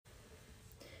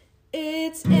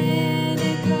It's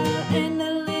Annika and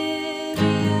Olivia,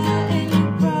 and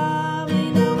you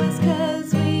probably know us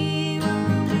 'cause we were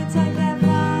roommates at that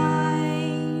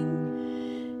line.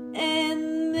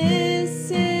 And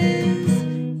this is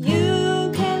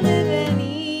You Can Live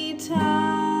Anytime.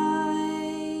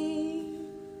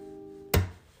 At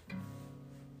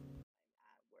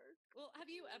work. Well, have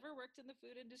you ever worked in the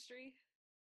food industry?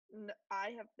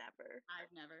 I have never.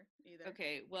 I've never either.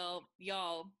 Okay, well,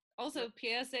 y'all. Also,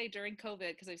 PSA during COVID,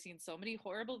 because I've seen so many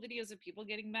horrible videos of people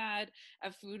getting mad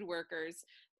at food workers.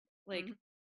 Like, Mhm.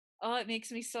 oh, it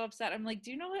makes me so upset. I'm like,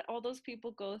 do you know what all those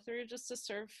people go through just to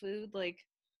serve food? Like,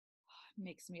 it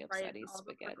makes me Right, upsetty all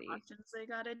the spaghetti. precautions they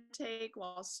gotta take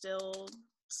while still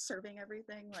serving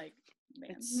everything. Like,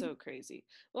 man. It's so crazy.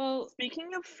 Well,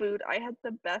 Speaking of food, I had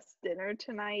the best dinner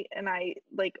tonight, and I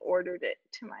like ordered it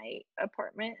to my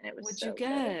apartment, and it was what'd so you good.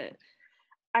 get?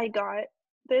 I got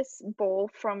this bowl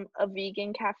from a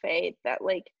vegan cafe that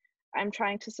like I'm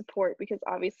trying to support because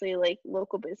obviously like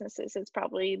local businesses it's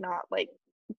probably not like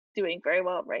doing very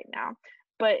well right now.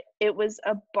 But it was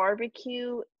a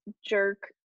barbecue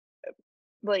jerk,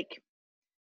 like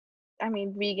I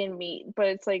mean vegan meat, but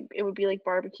it's like it would be like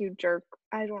barbecue jerk,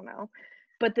 I don't know.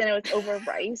 But then it was over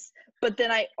rice. But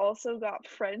then I also got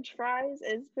French fries.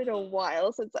 It's been a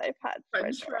while since I've had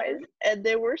French fries, and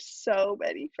there were so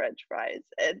many French fries.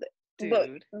 And look,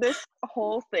 Dude. this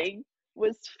whole thing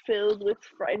was filled with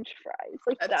French fries.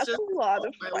 Like That's that's just a lot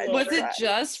of my French lord. Was it fries.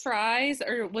 just fries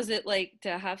or was it like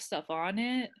to have stuff on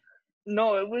it?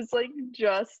 No, it was like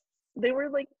just they were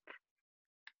like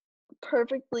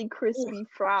perfectly crispy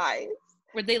fries.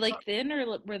 Were they like thin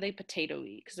or were they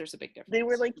potato-y? Because there's a big difference. They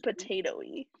were like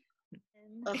potato-y.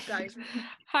 Oh, guys.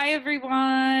 Hi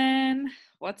everyone.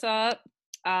 What's up?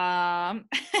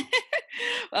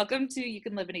 Welcome to You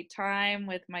Can Live Anytime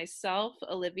with myself,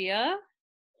 Olivia.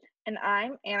 And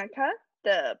I'm Annika,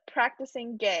 the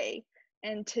practicing gay.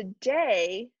 And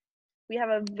today we have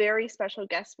a very special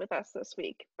guest with us this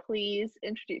week. Please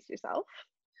introduce yourself.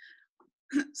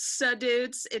 So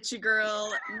dudes, it's your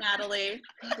girl Natalie,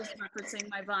 just referencing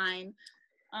my Vine.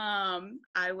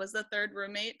 I was the third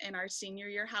roommate in our senior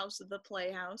year house of the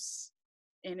Playhouse,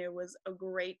 and it was a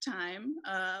great time.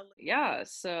 Yeah,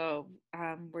 so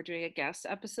we're doing a guest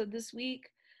episode this week.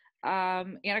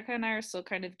 Annika and I are still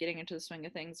kind of getting into the swing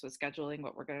of things with scheduling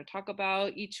what we're going to talk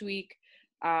about each week.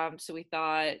 So we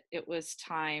thought it was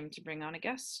time to bring on a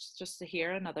guest just to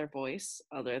hear another voice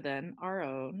other than our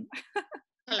own.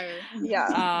 Hello.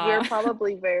 Yeah, we're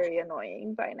probably very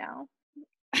annoying by now.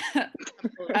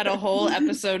 At a whole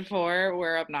episode 4,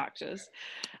 we're obnoxious.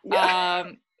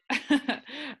 Yeah.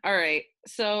 All right.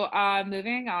 So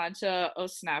moving on to oh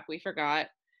snap, we forgot.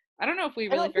 I don't know if we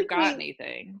I really don't think forgot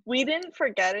anything. we didn't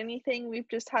forget anything. We've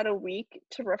just had a week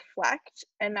to reflect,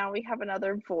 and now we have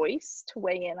another voice to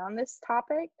weigh in on this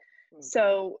topic. Okay.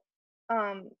 So,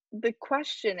 the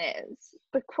question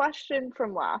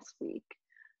from last week,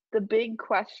 the big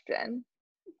question,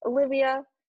 Olivia,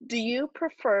 do you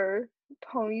prefer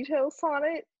ponytail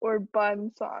sonnet or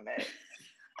bun sonnet?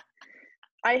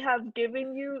 I have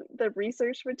given you the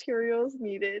research materials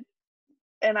needed,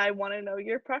 and I want to know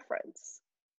your preference.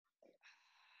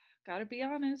 Gotta be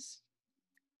honest.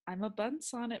 I'm a bun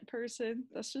sonnet person.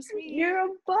 That's just me. You're a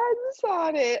bun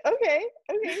sonnet. Okay.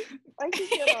 I can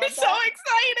get on You're so that.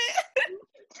 excited.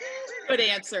 Good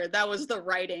answer. That was the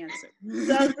right answer.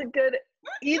 That's a good.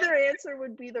 Either answer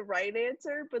would be the right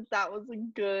answer, but that was a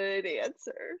good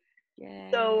answer. Yay.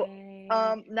 So,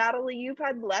 Natalie, you've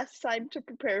had less time to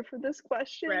prepare for this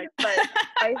question, Right. but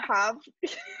I have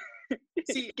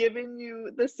See, given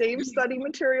you the same study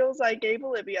materials I gave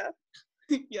Olivia.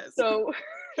 yes. So,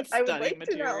 I would Study like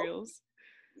to know. materials.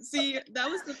 See, that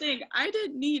was the thing. I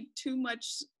didn't need too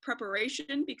much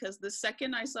preparation because the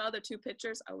second I saw the two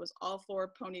pictures, I was all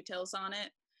for ponytails on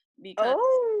it because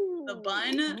the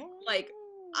bun, like,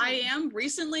 I've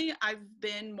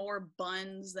been more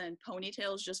buns than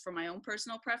ponytails just for my own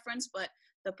personal preference, but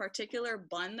the particular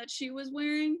bun that she was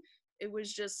wearing, it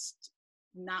was just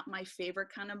not my favorite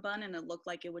kind of bun, and it looked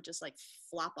like it would just like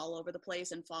flop all over the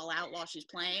place and fall out while she's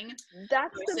playing.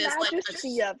 That's the versus, like,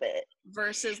 majesty of it.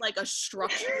 Versus like a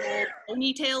structural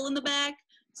ponytail in the back.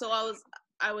 So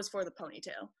I was for the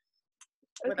ponytail.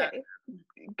 Okay.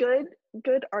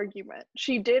 Good argument.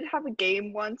 She did have a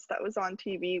game once that was on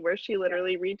TV where she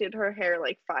literally redid her hair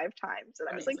like 5 times, and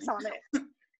I was like, Sonnet,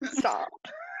 stop.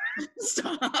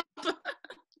 Stop.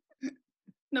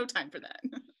 No time for that.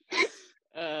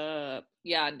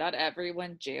 Yeah, not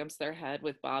everyone jams their head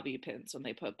with bobby pins when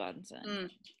they put buns in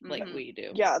like we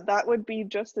do. Yeah, that would be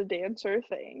just a dancer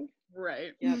thing.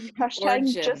 Right. Yep.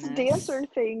 Hashtag just dancer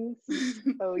gymnasts. things.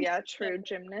 Oh yeah, true.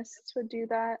 Gymnasts would do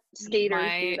that.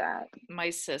 Skaters do that. My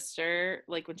sister,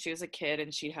 like when she was a kid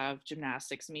and she'd have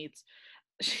gymnastics meets,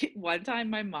 one time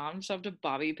my mom shoved a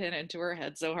bobby pin into her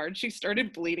head so hard she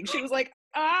started bleeding. She was like,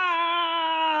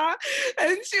 ah,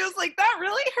 and she was like, that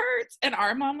really hurts. And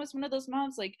our mom was one of those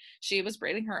moms, like she was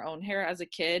braiding her own hair as a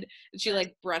kid, and she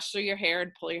like brushed through your hair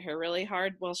and pull your hair really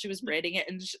hard while she was braiding it,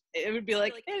 and it would be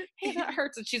like, hey, that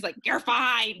hurts, and she's like, you're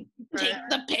fine, take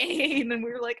the pain. And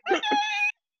we were like, okay.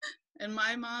 And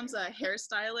my mom's a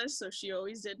hairstylist, so she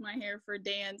always did my hair for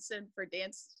dance and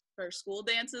for school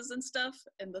dances and stuff.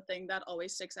 And the thing that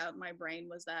always sticks out in my brain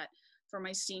was that for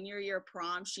my senior year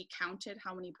prom, she counted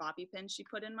how many bobby pins she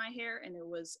put in my hair, and it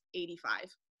was 85.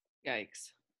 Yikes.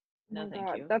 Oh No, my thank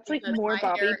God, you. that's like Because more my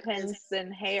bobby hair pins is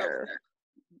than hair. So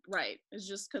thick. Right. It's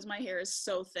just because my hair is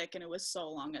so thick and it was so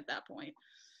long at that point.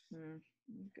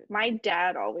 Good. My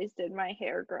dad always did my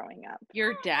hair growing up.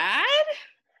 Your dad?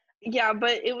 Yeah,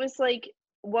 but it was like,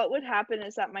 what would happen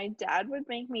is that my dad would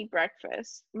make me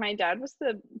breakfast. My dad was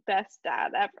the best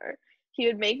dad ever. He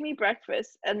would make me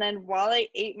breakfast, and then while I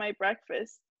ate my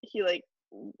breakfast, he like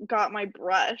got my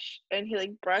brush and he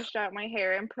like brushed out my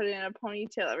hair and put it in a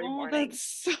ponytail every Oh, morning. that's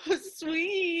so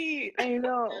sweet. I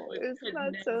know. It Isn't could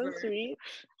that so never. sweet?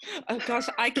 Oh gosh,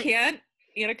 I can't,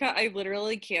 Annika, I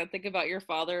literally can't think about your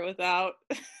father without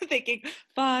thinking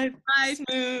five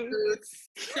smooth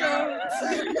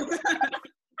stones.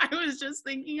 I was just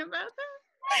thinking about that.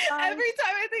 Every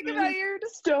time I think about your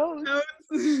Stones.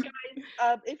 Stones.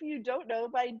 If you don't know,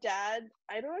 my dad,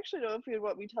 I don't actually know if you would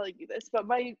want me telling you this, but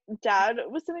my dad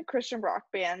was in a Christian rock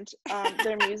band.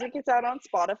 Their music is out on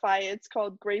Spotify. It's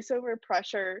called Grace Over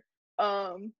Pressure.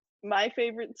 My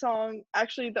favorite song,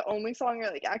 actually the only song I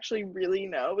like actually really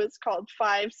know, is called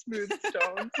Five Smooth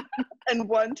Stones. And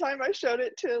one time I showed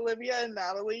it to Olivia and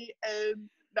Natalie, and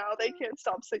now they can't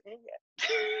stop singing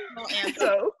it.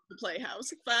 So The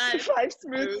Playhouse. Five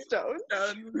Smooth Stones.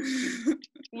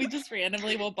 we just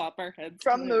randomly will bop our heads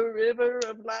From to the river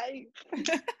of life.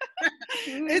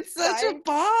 it's such a Five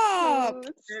bop.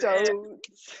 Smooth Stones.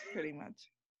 Pretty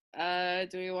much.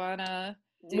 Do we wanna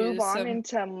Move on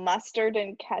into mustard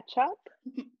and ketchup?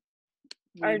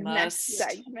 Our next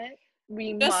segment.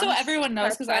 Just so everyone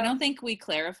knows, because I ketchup. don't think we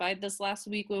clarified this last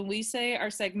week, when we say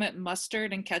our segment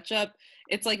mustard and ketchup,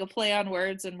 it's like a play on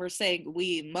words, and we're saying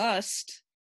we must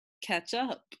catch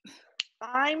up.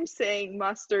 I'm saying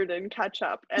mustard and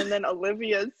ketchup, and then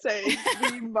Olivia's saying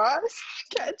we must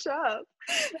catch up.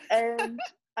 And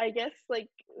I guess like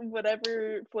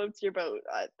whatever floats your boat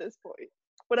at this point.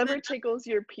 Whatever tickles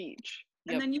your peach.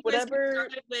 And then you guys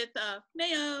started with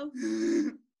mayo.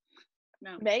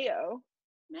 No. Mayo.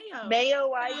 Mayo.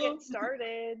 Mayo, I get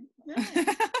started. Yeah.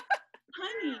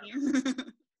 Honey.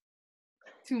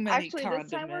 Too many Actually, condiments.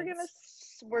 this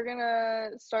time we're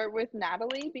gonna start with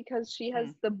Natalie because she has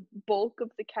the bulk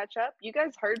of the ketchup. You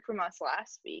guys heard from us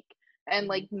last week, and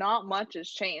like not much has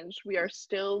changed. We are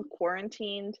still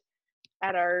quarantined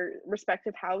at our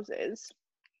respective houses.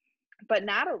 But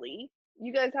Natalie,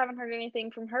 you guys haven't heard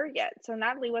anything from her yet. So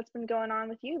Natalie, what's been going on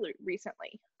with you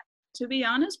recently? To be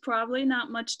honest, probably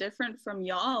not much different from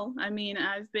y'all. I mean,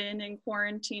 I've been in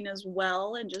quarantine as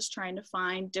well and just trying to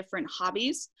find different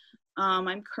hobbies.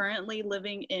 I'm currently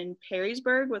living in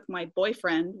Perrysburg with my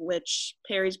boyfriend, which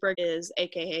Perrysburg is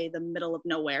AKA the middle of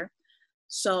nowhere.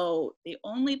 So the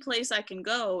only place I can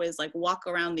go is like walk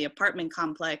around the apartment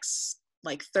complex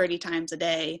like 30 times a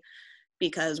day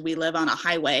because we live on a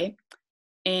highway.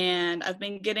 And I've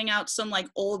been getting out some like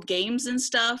old games and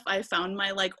stuff. I found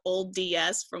my like old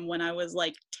DS from when I was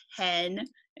like 10,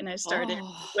 and I started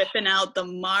whipping out the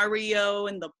Mario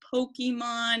and the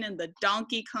Pokemon and the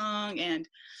Donkey Kong, and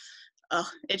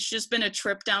it's just been a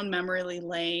trip down memory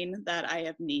lane that I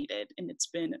have needed, and it's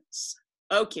been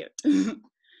so cute.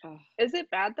 Is it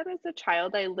bad that as a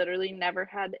child I literally never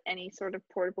had any sort of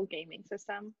portable gaming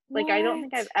system? Like, I don't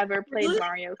think I've ever played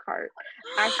Mario Kart.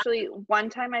 Actually, one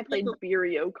time I played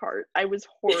Mario Kart. I was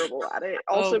horrible at it.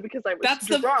 Also because I was That's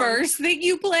drunk. the first thing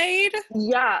you played?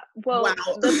 Yeah. Well,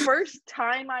 the first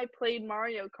time I played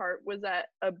Mario Kart was at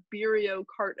a Mario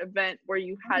Kart event where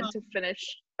you had to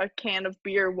finish a can of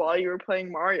beer while you were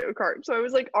playing Mario Kart. So I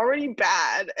was like already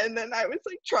bad, and then I was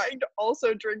like trying to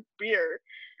also drink beer.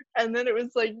 And then it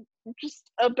was like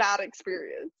just a bad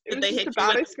experience. It was just a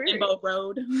bad experience. Rainbow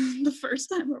Road the first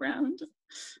time around?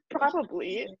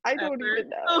 Probably. I don't even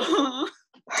know.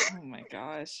 Oh my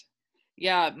gosh.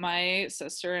 Yeah, my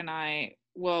sister and I,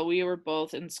 well, we were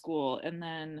both in school, and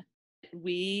then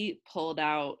we pulled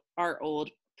out our old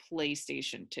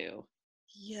PlayStation 2.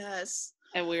 Yes.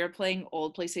 And we were playing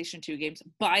old PlayStation 2 games.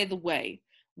 By the way,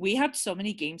 we had so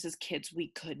many games as kids we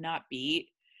could not beat.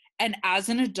 And as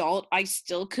an adult, I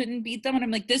still couldn't beat them. And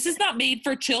I'm like, this is not made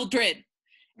for children.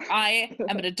 I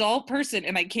am an adult person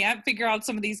and I can't figure out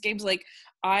some of these games. Like,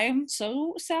 I'm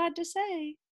so sad to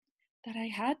say that I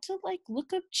had to like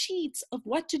look up cheats of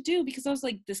what to do because I was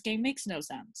like, this game makes no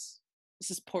sense. This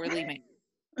is poorly made.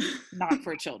 Not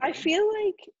for children. I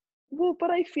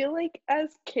feel like as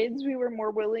kids we were more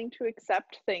willing to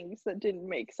accept things that didn't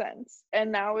make sense.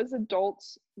 And now as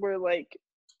adults we're like,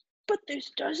 but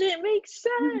this doesn't make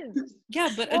sense. Yeah,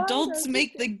 but Why adults doesn't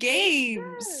make the it make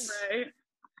games. sense? Right.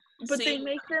 But they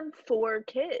make them for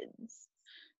kids.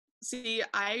 See,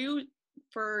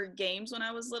 for games when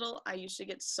I was little, I used to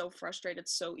get so frustrated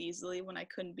so easily when I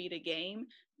couldn't beat a game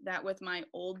that with my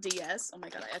old DS, oh my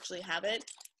god, I actually have it.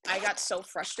 I got so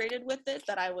frustrated with it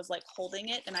that I was like holding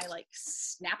it and I like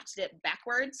snapped it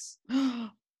backwards.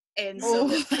 And so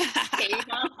it came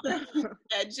off the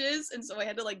edges, and so I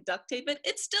had to like duct tape it.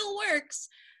 It still works.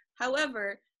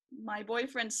 However, my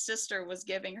boyfriend's sister was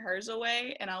giving hers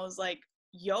away, and I was like,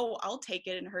 yo, I'll take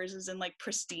it, and hers is in like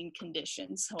pristine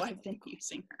condition, so I've been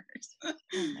using hers.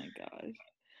 Oh my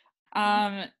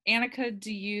gosh. Annika,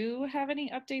 do you have any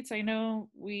updates? I know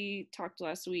we talked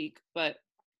last week, but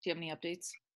do you have any updates?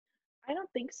 I don't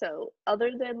think so.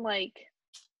 Other than like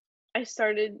I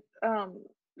started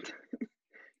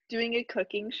doing a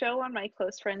cooking show on my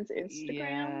close friend's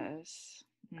Instagram. Yes.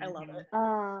 I love it.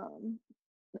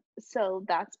 So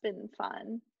that's been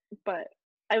fun. But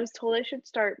I was told I should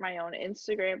start my own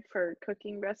Instagram for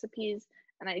cooking recipes,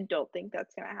 and I don't think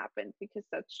that's gonna happen because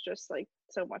that's just like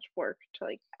so much work to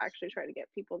like actually try to get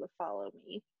people to follow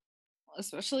me.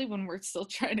 Especially when we're still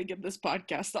trying to get this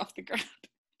podcast off the ground.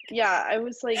 Yeah, I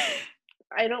was like,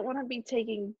 I don't want to be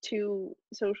taking 2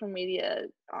 social media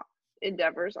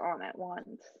endeavors on at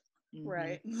once.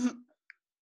 Right.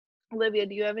 Olivia,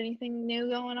 do you have anything new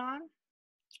going on?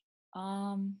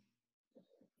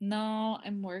 No,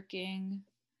 I'm working.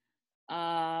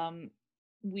 I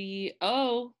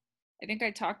think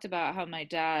I talked about how my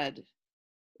dad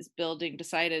is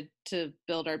decided to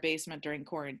build our basement during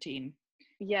quarantine.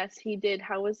 Yes, he did.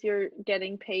 How was your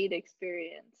getting paid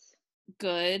experience?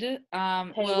 Good. Pay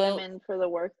Well, women for the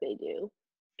work they do.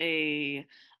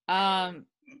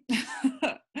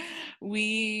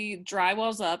 We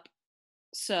drywall's up,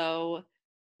 so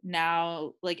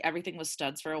now like everything was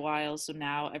studs for a while, so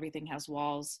now everything has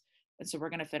walls, and so we're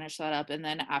gonna finish that up, and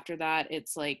then after that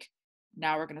it's like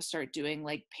now we're gonna start doing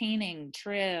like painting,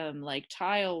 trim, like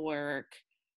tile work,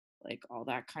 like all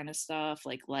that kind of stuff,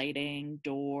 like lighting,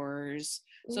 doors.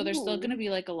 So there's still gonna be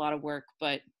like a lot of work,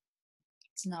 but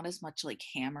it's not as much like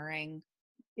hammering.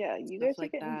 Yeah, you Stuff guys are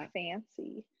like getting that.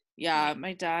 fancy. Yeah,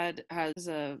 my dad has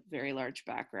a very large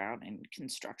background in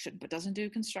construction, but doesn't do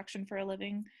construction for a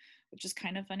living, which is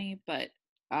kind of funny. But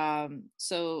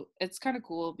so it's kind of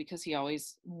cool because he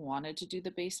always wanted to do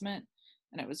the basement,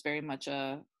 and it was very much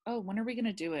oh, when are we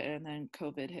gonna do it? And then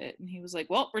COVID hit, and he was like,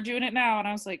 well, we're doing it now, and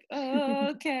I was like, oh,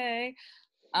 okay.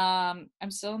 I'm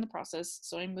still in the process,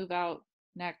 so I move out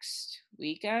next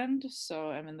weekend, so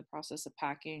I'm in the process of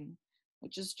packing,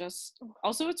 which is just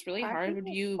also it's really hard when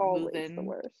you move in. The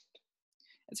worst.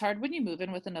 It's hard when you move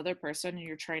in with another person and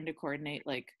you're trying to coordinate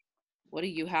like, what do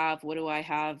you have? What do I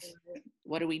have?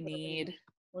 What do we need?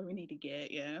 What do we need to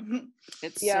get? Yeah.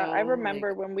 It's I so,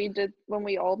 remember like, when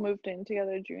we all moved in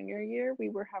together junior year, we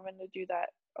were having to do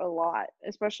that a lot,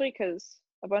 especially because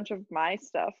a bunch of my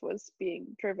stuff was being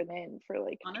driven in for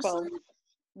like Honestly, 12.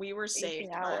 We were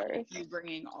saved by hours. you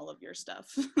bringing all of your stuff.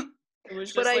 It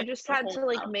was just But I like just the had whole to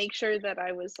like house. make sure that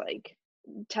I was like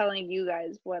telling you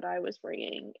guys what I was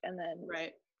bringing, and then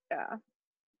Right. yeah.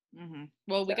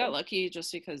 Well, we got So- lucky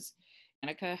just because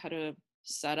Annika had a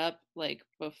setup like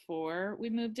before we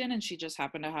moved in, and she just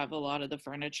happened to have a lot of the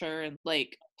furniture and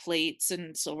like plates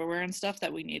and silverware and stuff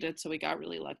that we needed. So we got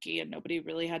really lucky, and nobody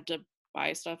really had to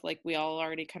buy stuff. Like we all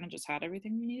already kind of just had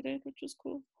everything we needed, which was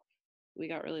cool. We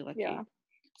got really lucky. Yeah.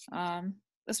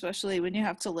 Especially when you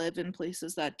have to live in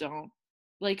places that don't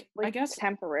like I guess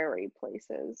temporary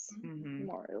places, Mhm.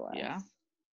 more or less. Yeah.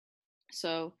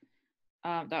 So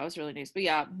that was really nice. But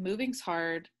yeah, moving's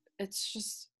hard. It's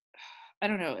just I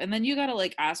don't know. And then you gotta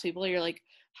like ask people, you're like,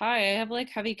 hi, I have like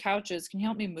heavy couches. Can you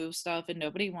help me move stuff? And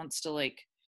nobody wants to like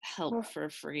help Ugh. for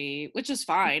free, which is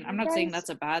fine. I'm You not saying guys- that's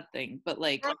a bad thing, but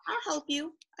like I'll help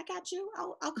you. I got you.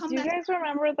 I'll come Do you back. guys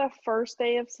remember the first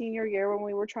day of senior year when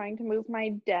we were trying to move my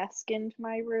desk into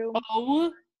my room?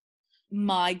 oh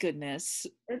my goodness.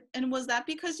 And was that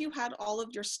because you had all of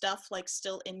your stuff like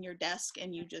still in your desk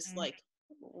and you just like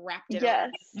wrapped it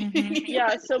Yes. Mhm.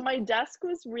 Yeah, so my desk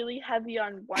was really heavy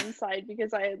on one side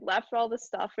because I had left all the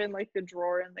stuff in like the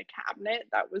drawer in the cabinet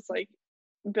that was like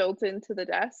built into the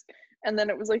desk, and then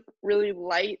it was like really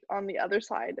light on the other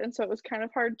side, and so it was kind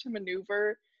of hard to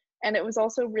maneuver, and it was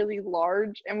also really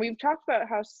large. And we've talked about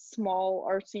how small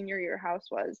our senior year house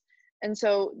was, and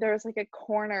so there was like a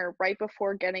corner right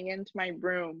before getting into my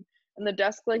room, and the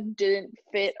desk like didn't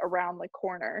fit around the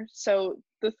corner, so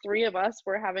the three of us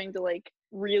were having to like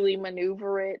really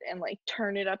maneuver it and like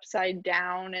turn it upside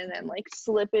down and then like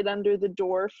slip it under the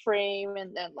door frame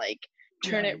and then like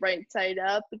turn Yeah. it right side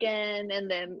up again,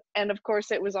 and of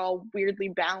course it was all weirdly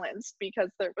balanced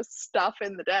because there was stuff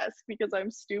in the desk because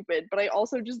I'm stupid, but I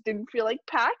also just didn't feel like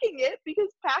packing it because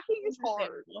packing is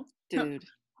hard. Dude.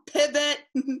 Pivot,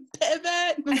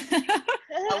 pivot.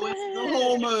 That was the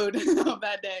whole mood of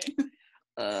that day.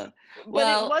 But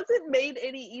Well, it wasn't made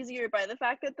any easier by the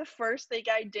fact that the first thing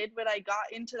I did when I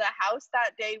got into the house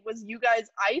that day was you guys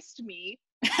iced me.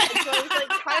 And so I was like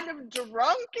kind of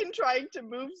drunk and trying to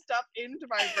move stuff into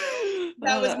my room.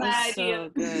 That was that my was idea. so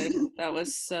good. That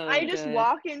was so I just good.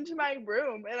 walk into my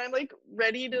room and I'm like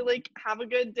ready to like have a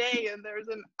good day, and there's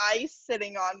an ice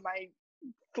sitting on my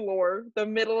floor, the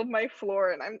middle of my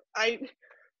floor, and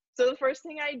so the first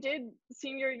thing I did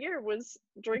senior year was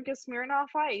drink a Smirnoff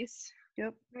Ice.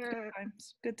 Yep. Mm,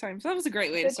 Good times. That was a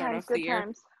great way to Good start times, off the good year.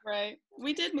 times. Right.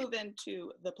 We did move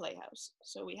into the playhouse,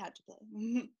 so we had to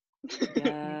play.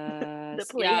 Yes.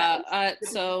 Playhouse.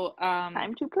 So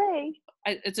Time to play.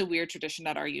 it's a weird tradition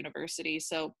at our university.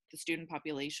 So the student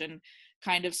population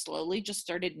kind of slowly just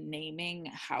started naming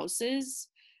houses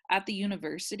at the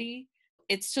university.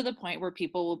 It's to the point where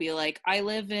people will be like, I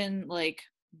live in like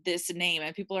this name,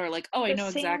 and people are like, oh, I The know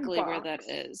exactly where that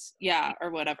Sandbox. is. Yeah,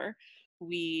 or whatever.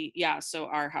 So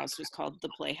our house was called the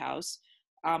Playhouse.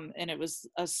 And it was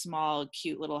a small,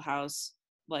 cute little house,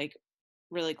 like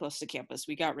really close to campus.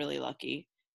 We got really lucky.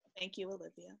 Thank you,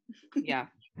 Olivia. Yeah.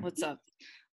 What's up?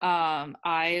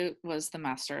 I was the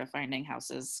master of finding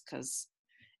houses because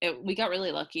we got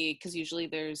really lucky because usually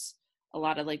there's a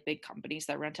lot of like big companies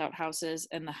that rent out houses,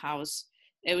 and the house,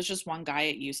 it was just one guy.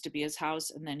 It used to be his house,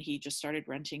 and then he just started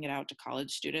renting it out to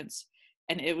college students.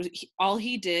 And it was all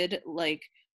he did, like,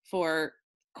 for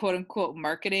quote unquote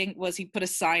marketing, was he put a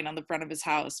sign on the front of his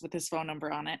house with his phone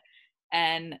number on it.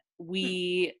 And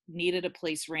we needed a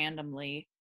place randomly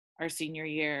our senior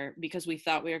year because we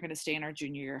thought we were going to stay in our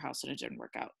junior year house, and it didn't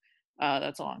work out.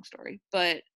 That's a long story,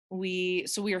 but we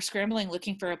were scrambling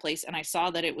looking for a place, and I saw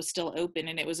that it was still open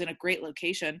and it was in a great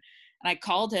location, and I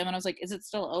called him and I was like, is it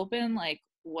still open, like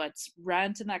what's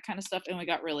rent and that kind of stuff. And we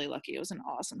got really lucky. It was an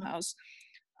awesome house.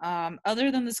 Other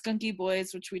than the Skunky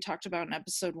Boys, which we talked about in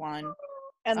episode 1,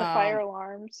 And the fire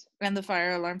alarms. and the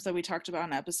fire alarms that we talked about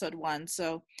in episode 1.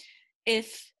 So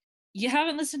if you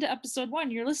haven't listened to episode 1,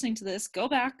 you're listening to this, go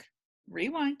back,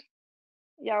 rewind.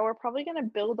 Yeah, we're probably gonna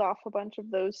build off a bunch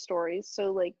of those stories.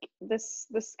 So like this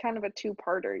kind of a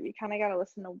two-parter. You kind of gotta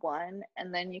listen to one,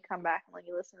 and then you come back and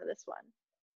you listen to this one.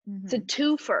 It's a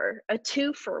two-for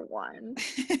one.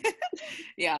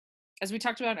 Yeah. As we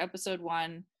talked about in episode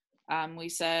 1, we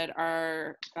said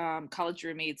our college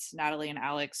roommates, Natalie and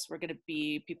Alex, were going to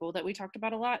be people that we talked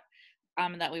about a lot,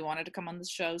 and that we wanted to come on the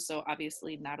show. So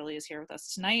obviously Natalie is here with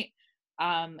us tonight.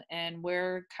 And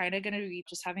we're kind of going to be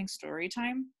just having story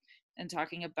time and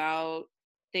talking about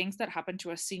things that happened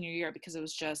to us senior year, because it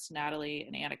was just Natalie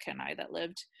and Annika and I that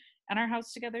lived in our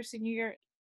house together senior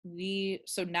year.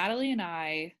 So Natalie and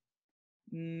I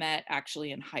met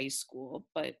actually in high school,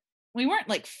 but we weren't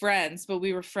like friends, but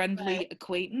we were friendly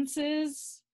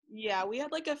acquaintances. Yeah, we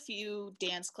had like a few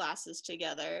dance classes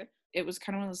together. It was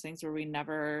kind of one of those things where we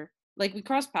never, like, we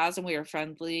crossed paths and we were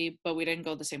friendly, but we didn't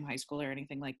go to the same high school or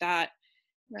anything like that.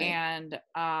 Right.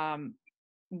 And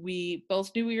we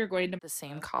both knew we were going to the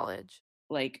same college.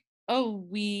 Like, oh,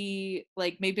 we,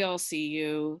 like, maybe I'll see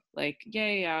you. Like,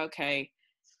 yeah, okay.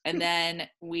 And then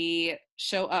we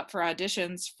show up for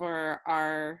auditions for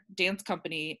our dance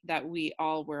company that we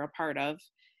all were a part of.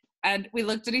 And we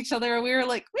looked at each other and we were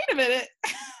like, wait a minute.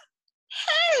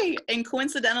 Hey! And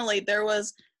coincidentally, there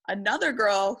was another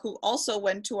girl who also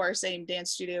went to our same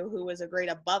dance studio who was a grade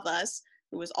above us,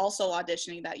 who was also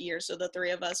auditioning that year. So the three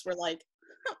of us were like,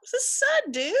 what's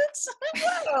up, dudes?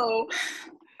 Whoa.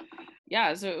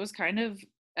 Yeah, so it was kind of,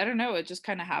 I don't know, it just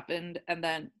kind of happened. And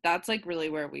then that's like really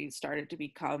where we started to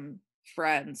become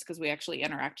friends, because we actually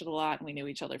interacted a lot and we knew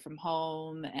each other from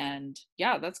home. And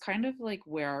yeah, that's kind of like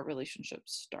where our relationship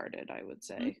started, I would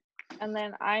say. And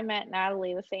then I met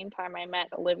Natalie the same time I met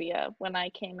Olivia when I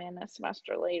came in a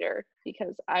semester later,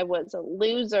 because I was a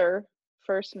loser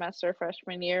first semester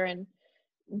freshman year and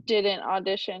didn't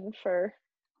audition for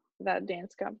that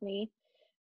dance company.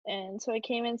 And so I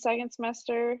came in second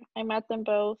semester. I met them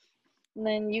both. And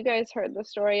then you guys heard the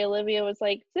story. Olivia was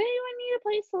like, "Does anyone need a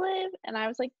place to live?" And I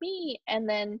was like, "Me." And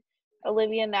then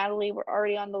Olivia and Natalie were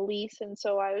already on the lease. And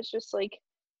so I was just like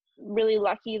really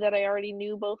lucky that I already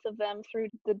knew both of them through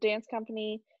the dance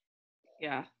company.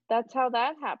 Yeah. That's how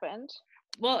that happened.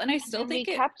 Well, and I still And we think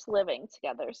it, kept living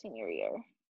together senior year.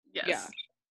 Yes. yeah.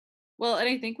 Well, and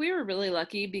I think we were really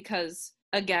lucky because,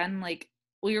 again, like,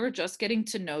 we were just getting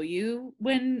to know you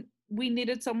when we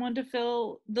needed someone to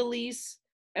fill the lease.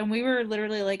 And we were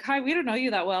literally like, "Hi, we don't know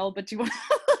you that well, but do you want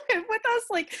to live with us?"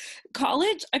 Like,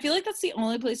 college, I feel like that's the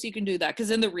only place you can do that.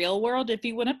 Because in the real world, if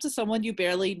you went up to someone you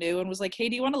barely knew and was like, "Hey,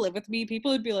 do you want to live with me?"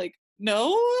 People would be like,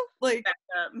 "No." Like,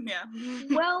 Yeah.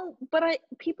 Well, but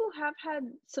people have had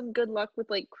some good luck with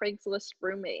like Craigslist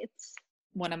roommates.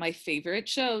 one of my favorite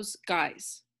shows,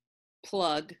 guys,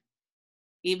 plug,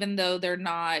 even though they're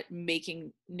not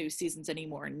making new seasons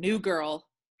anymore, New Girl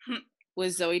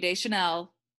with Zoe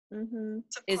Deschanel Mm-hmm.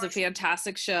 is a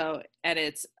fantastic show, and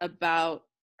it's about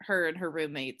her and her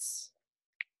roommates,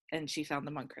 and she found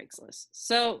them on Craigslist.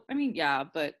 So, I mean, yeah,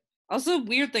 but also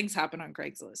weird things happen on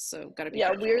Craigslist, so gotta be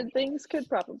careful. Weird things could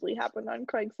probably happen on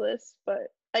Craigslist,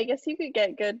 but I guess you could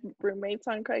get good roommates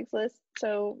on Craigslist,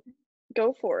 so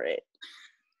go for it.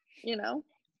 You know?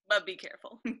 But be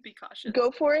careful. Be cautious. Go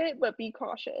for it, but be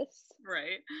cautious.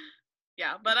 Right.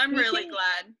 Yeah, but I'm really Speaking-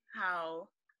 glad how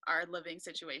our living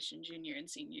situation junior and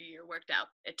senior year worked out.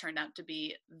 It turned out to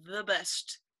be the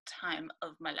best time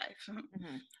of my life.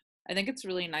 Mhm. I think it's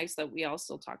really nice that we all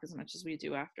still talk as much as we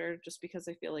do after, just because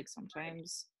I feel like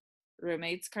sometimes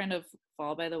roommates kind of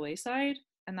fall by the wayside,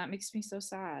 and that makes me so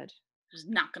sad. Just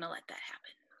not gonna let that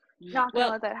happen. Not gonna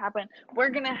Well- let that happen. We're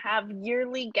gonna have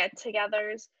yearly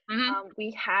get-togethers. Mhm.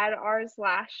 We had ours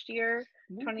last year,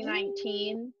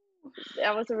 2019.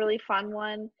 That was a really fun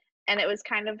one, and it was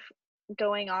kind of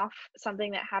going off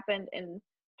something that happened in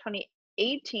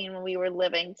 2018 when we were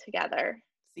living together.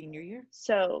 Senior year.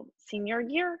 So senior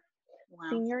year.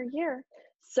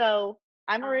 So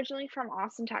I'm Wow. originally from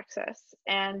Austin, Texas,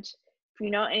 and if you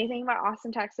know anything about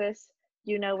Austin, Texas,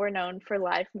 you know we're known for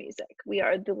live music. We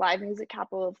are the live music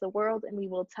capital of the world, and we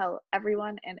will tell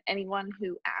everyone and anyone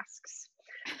who asks,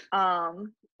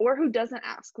 or who doesn't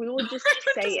ask. We will just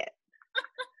say it.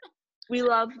 We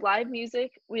love live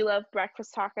music. We love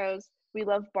breakfast tacos. We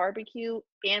love barbecue,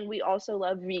 and we also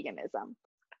love veganism.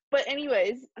 But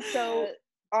anyways, so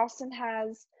Austin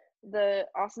has the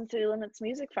Austin City Limits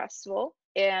Music Festival,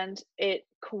 and it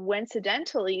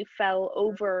coincidentally fell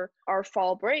over our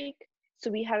fall break, so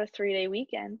we had a 3-day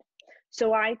weekend.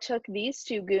 So I took these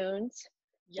two goons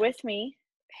with me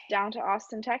down to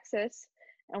Austin, Texas,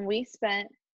 and we spent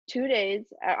 2 days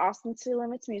at Austin City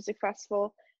Limits Music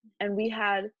Festival, and we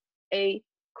had a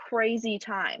crazy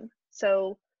time.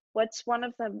 So what's one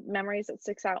of the memories that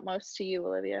sticks out most to you,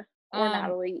 Olivia? Or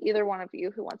Natalie, either one of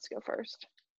you who wants to go first.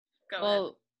 Go ahead.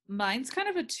 Well, mine's kind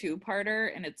of a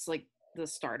two-parter, and it's like the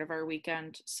start of our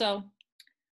weekend. So,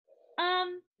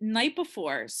 night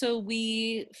before, so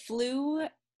we flew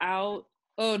out.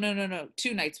 Oh, no,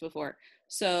 2 nights before.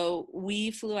 So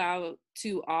we flew out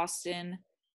to Austin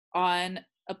on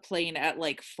a plane at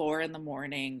like 4 in the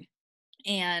morning,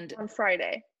 and On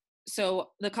Friday.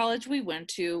 so the college we went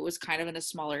to was kind of in a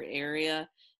smaller area,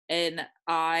 and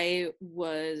I'm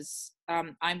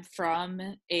from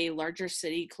a larger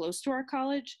city close to our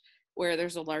college where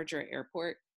there's a larger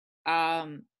airport.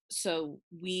 So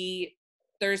we,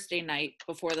 Thursday night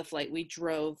before the flight, we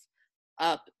drove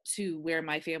up to where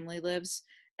my family lives,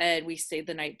 and we stayed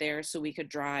the night there so we could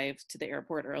drive to the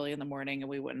airport early in the morning, and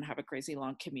we wouldn't have a crazy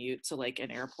long commute to like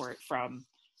an airport from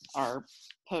our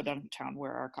podunk town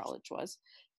where our college was.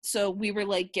 So we were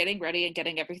like getting ready and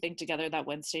getting everything together that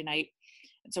Wednesday night.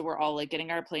 And so we're all like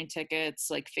getting our plane tickets,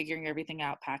 like figuring everything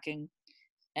out, packing.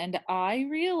 And I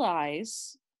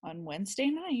realize on Wednesday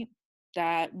night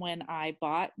that when I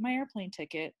bought my airplane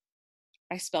ticket,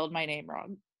 I spelled my name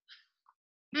wrong.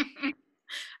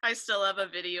 I still have a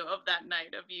video of that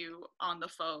night of you on the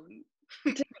phone.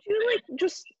 Did you like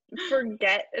just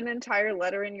forget an entire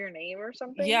letter in your name or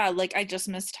something? Yeah, like I just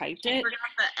mistyped I it. forgot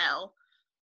the L.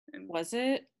 And Was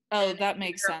it? Oh, and that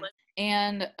makes you're sense. like,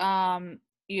 And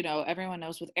you know, everyone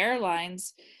knows with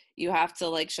airlines, you have to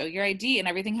like show your ID and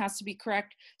everything has to be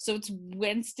correct. So it's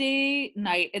Wednesday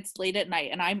night, it's late at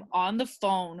night, and I'm on the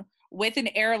phone with an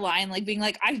airline, like being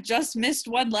like, I just missed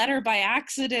one letter by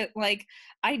accident. Like,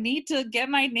 I need to get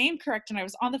my name correct. And I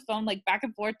was on the phone, like back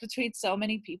and forth between so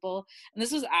many people. And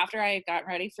this was after I had gotten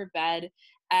ready for bed.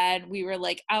 And we were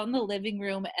like out in the living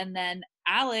room. And then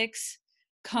Alex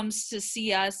comes to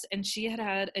see us, and she had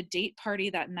had a date party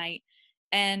that night.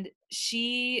 and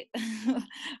she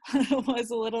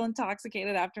was a little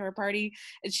intoxicated after her party,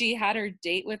 and she had her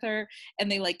date with her,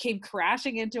 and they like came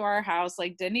crashing into our house,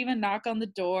 like didn't even knock on the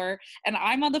door, and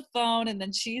I'm on the phone, and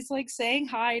then she's like saying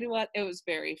hi to us. It was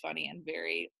very funny and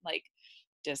very like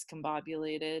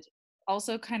discombobulated.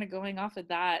 Also, kind of going off of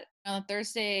that, on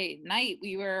Thursday night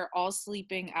we were all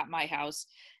sleeping at my house,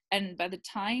 and by the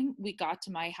time we got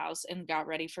to my house and got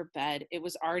ready for bed, it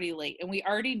was already late. And we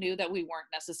already knew that we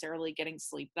weren't necessarily getting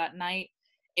sleep that night.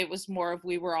 It was more of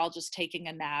we were all just taking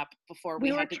a nap before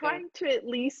we were had to go. trying to at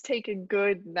least take a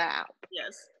good nap.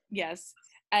 Yes. Yes.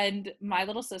 And my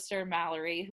little sister,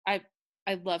 Mallory, I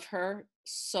love her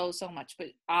so much, but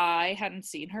I hadn't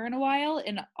seen her in a while,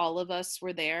 and all of us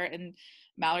were there, and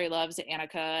Mallory loves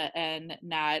Annika and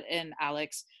Nat and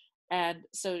Alex. And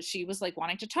so she was like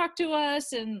wanting to talk to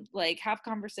us and like have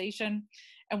conversation,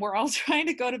 and we're all trying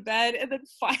to go to bed, and then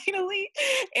finally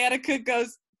Annika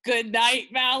goes, "Good night,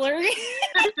 Mallory."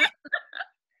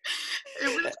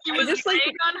 She was just laying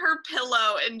on her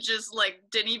pillow and just like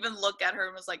didn't even look at her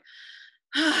and was like,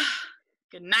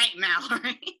 "Good night,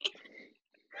 Mallory."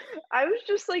 I was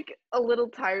just like a little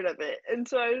tired of it, and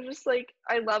so I was just like,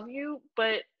 I love you,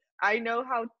 but I know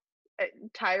how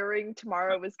tiring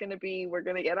tomorrow is going to be. We're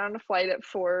going to get on a flight at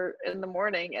 4 in the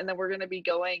morning, and then we're going to be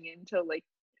going until like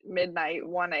midnight,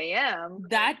 1 a.m.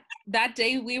 That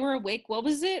day we were awake, what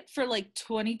was it, for like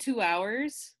 22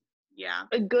 hours? Yeah.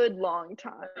 A good long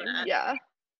time. Yeah.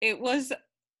 It was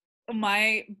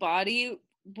my body.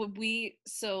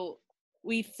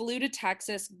 We flew to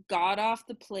Texas, got off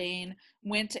the plane,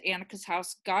 went to Annika's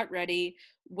house, got ready,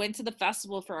 went to the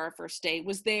festival for our first day,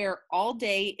 was there all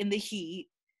day in the heat.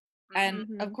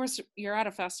 And of course you're at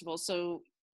a festival, so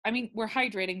I mean we're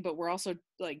hydrating, but we're also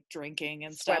like drinking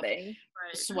and sweating.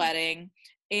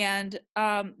 And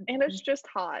it's just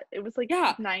hot. It was like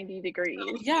 90 degrees.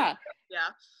 Yeah. Yeah.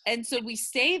 And so we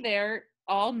stay there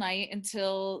all night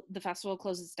until the festival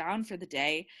closes down for the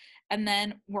day, and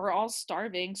then we're all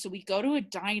starving, so we go to a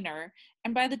diner,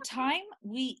 and by the time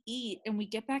we eat and we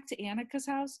get back to Annika's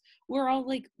house, we're all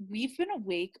like, we've been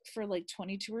awake for like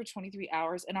 22 or 23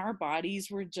 hours, and our bodies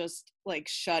were just like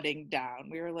shutting down.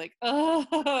 We were like, oh,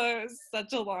 it was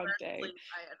such a long day. Sleep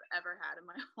I have ever had in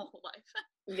my whole life.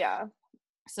 Yeah.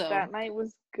 So that night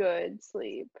was good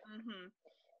sleep. Mm-hmm.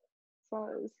 So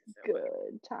it was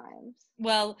good times.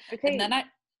 Well, okay.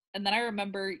 And then I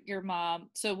remember your mom.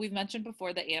 So we've mentioned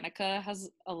before that Annika has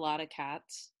a lot of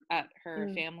cats at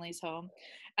her family's home.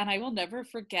 And I will never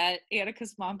forget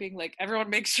Annika's mom being like, everyone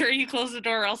make sure you close the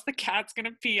door or else the cat's going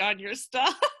to pee on your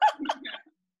stuff.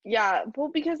 Yeah, well,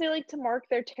 because they like to mark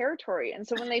their territory. And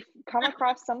so when they come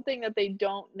across something that they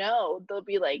don't know, they'll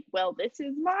be like, well, this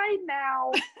is mine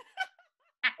now.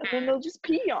 And then they'll just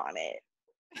pee on it.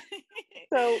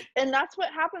 So, and that's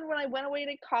what happened when I went away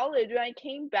to college. When I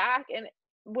came back, and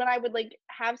when I would like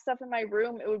have stuff in my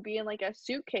room, it would be in like a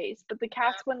suitcase, but the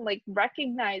cats wouldn't like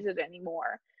recognize it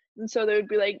anymore. And so they would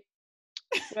be like,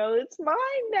 well, it's mine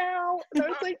now. And I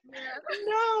was like,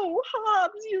 no,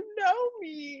 Hobbs, you know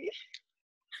me.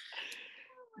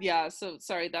 Yeah, so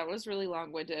sorry, that was really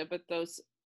long-winded, but those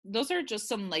are just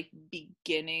some like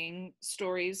beginning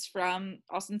stories from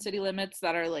Austin City Limits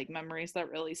that are like memories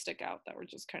that really stick out, that were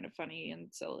just kind of funny and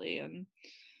silly. And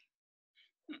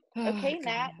okay,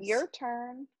 Nat, your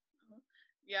turn.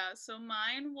 Yeah, so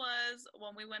mine was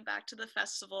when we went back to the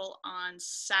festival on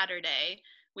Saturday.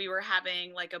 We were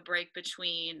having like a break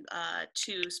between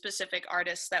two specific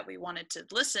artists that we wanted to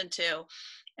listen to.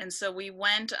 And so we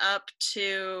went up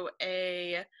to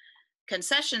a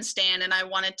concession stand, and I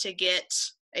wanted to get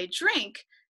a drink.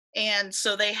 And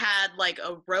so they had like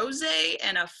a rosé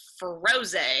and a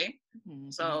frosé. Mm-hmm.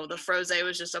 So the frosé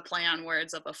was just a play on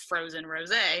words of a frozen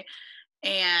rosé.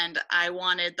 And I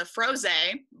wanted the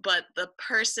frosé, but the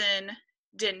person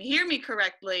didn't hear me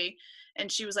correctly. And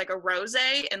she was like, a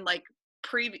rosé. And like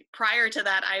prior to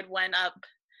that, I went up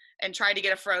and tried to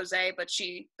get a frosé, but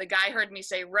the guy heard me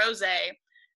say rosé,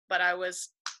 but I was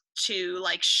too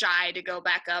like shy to go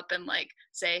back up and like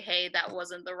say, hey, that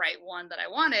wasn't the right one that I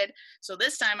wanted. So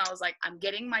this time I was like, I'm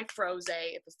getting my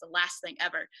frosé if it's the last thing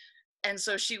ever. And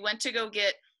so she went to go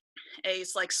get a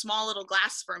like small little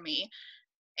glass for me,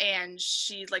 and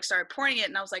she like started pouring it,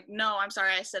 and I was like, no, I'm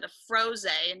sorry, I said a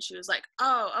frosé. And she was like,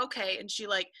 oh, okay. And she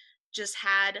like just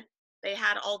they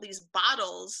had all these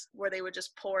bottles where they would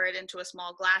just pour it into a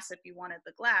small glass if you wanted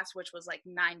the glass, which was like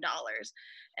 $9.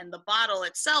 And the bottle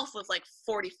itself was like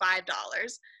 $45.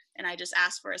 And I just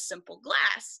asked for a simple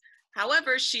glass.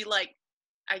 However, she like,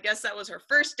 I guess that was her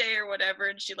first day or whatever.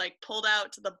 And she like pulled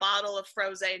out the bottle of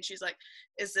frosé, and she's like,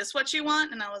 is this what you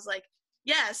want? And I was like,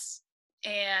 yes.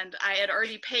 and I had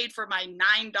already paid for my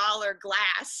 $9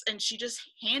 glass, and she just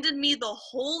handed me the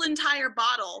whole entire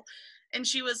bottle. And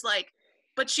she was like,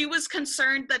 but she was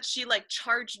concerned that she like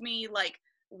charged me like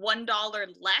 $1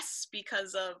 less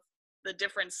because of the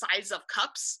different size of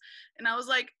cups. And I was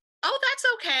like, oh, that's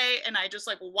okay. And I just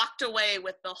like walked away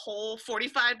with the whole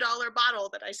 $45 bottle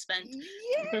that I spent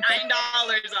 $9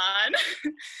 on.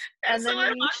 And so then I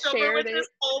when you walked over shared with it, this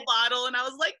whole bottle, and I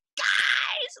was like,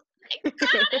 guys, I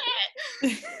got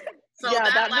it. So Yeah,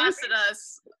 that that made- lasted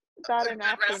us about a an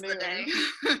good rest of the day.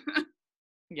 afternoon.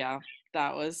 Yeah,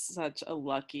 that was such a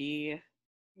lucky.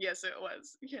 Yes, it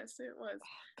was. Yes, it was.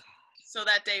 Oh, God. So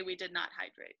that day we did not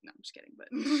hydrate. No, I'm just kidding.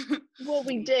 But Well,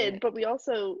 we We did, did. but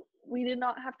we did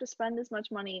not have to spend as much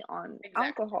money on Exactly.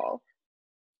 alcohol.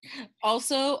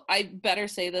 Also, I better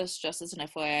say this just as an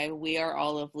FYI, we are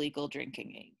all of legal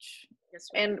drinking age. yes,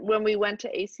 we And when we went to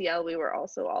ACL, we were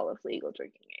also all of legal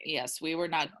drinking age. Yes, we were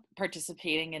not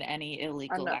participating in any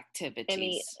illegal not activities.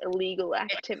 Any illegal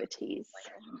activities.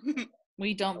 did.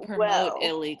 We don't promote Well-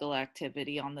 illegal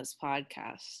activity on this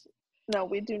podcast. No,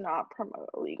 we do not promote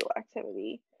illegal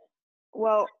activity.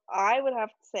 Well, I would have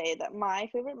to say that my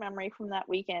favorite memory from that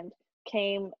weekend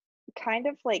came kind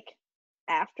of like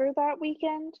after that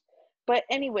weekend. But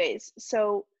anyways,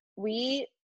 so we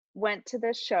went to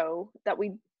this show that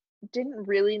we didn't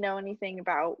really know anything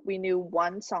about. We knew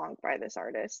one song by this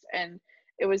artist, and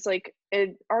it was like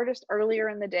an artist earlier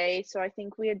in the day, so I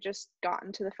think we had just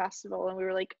gotten to the festival and we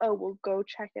were like, oh, we'll go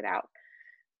check it out.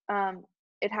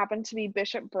 It happened to be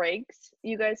Bishop Briggs.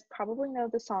 You guys probably know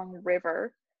the song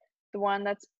River, the one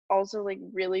that's also like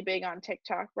really big on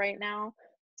TikTok right now.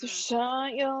 So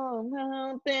shut your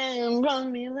mouth and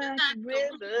run me like a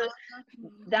river.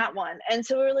 That one. And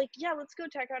so we were like, yeah, let's go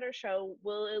check out her show.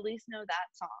 We'll at least know that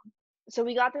song. So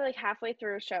we got there like halfway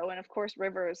through her show, and of course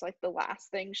River is like the last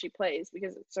thing she plays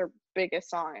because it's her biggest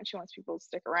song and she wants people to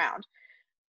stick around.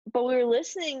 But we were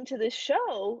listening to this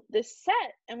show, this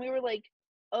set, and we were like,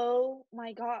 oh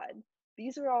my God,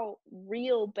 these are all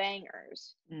real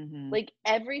bangers. Mm-hmm. Like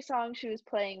every song she was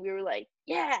playing, we were like,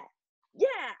 yeah,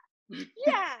 that's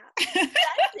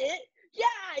it.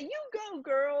 Yeah, you go,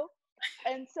 girl.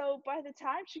 And so by the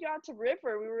time she got to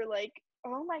River, we were like,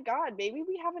 oh my God, maybe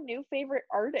we have a new favorite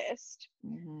artist.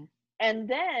 Mm-hmm. And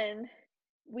then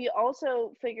we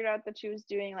also figured out that she was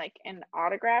doing like an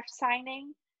autograph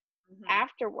signing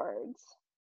afterwards.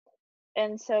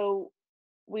 And so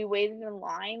we waited in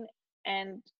line,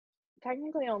 and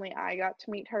technically only I got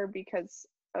to meet her because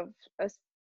of a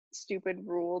stupid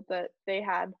rule that they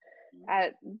had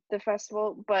at the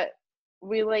festival, but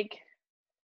we like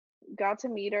got to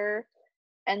meet her,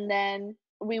 and then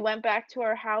we went back to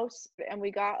our house and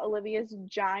we got Olivia's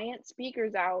giant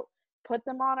speakers out, put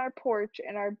them on our porch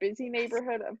in our busy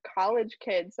neighborhood of college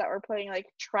kids that were playing like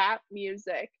trap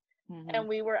music. Mm-hmm. And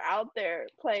we were out there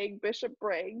playing Bishop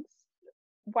Briggs,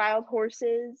 Wild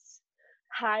Horses,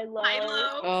 High Low.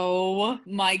 Oh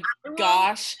my I will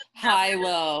gosh, never high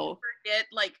low. forget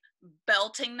like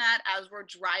belting that as we're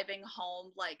driving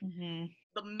home, like Mm-hmm.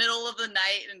 the middle of the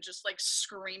night, and just like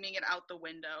screaming it out the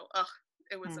window. Ugh,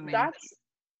 it was Mhm. amazing. That's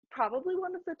probably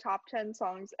one of the top 10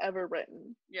 songs ever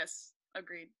written. Yes,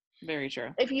 agreed. Very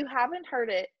true. If you haven't heard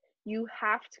it, you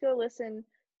have to go listen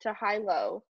to High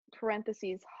Low,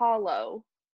 parentheses, Hollow.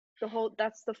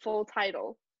 That's the full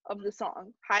title of the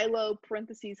song. High Low,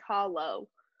 parentheses, Hollow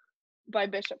by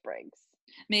Bishop Briggs.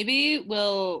 Maybe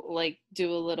we'll like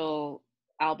do a little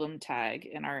album tag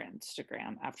in our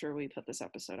Instagram after we put this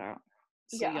episode out,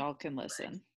 so Yeah. y'all can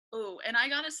listen. Oh, and I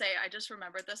gotta say, I just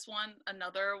remembered this one.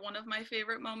 Another one of my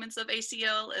favorite moments of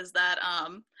ACL is that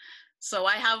so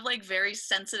I have like very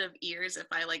sensitive ears if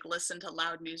I like listen to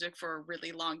loud music for a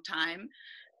really long time.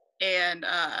 And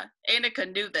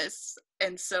Annika knew this.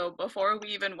 And so before we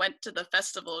even went to the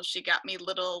festival, she got me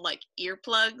little like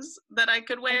earplugs that I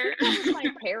could wear. I think that was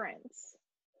my parents.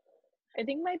 I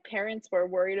think my parents were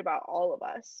worried about all of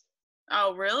us.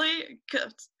 Oh, really?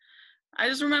 'Cause I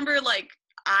just remember like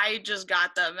I just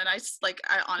got them, and I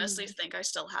honestly think I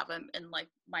still have them in like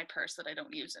my purse that I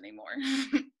don't use anymore.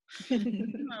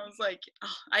 I was like,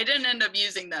 oh, I didn't end up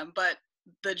using them, but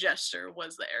the gesture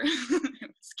was there.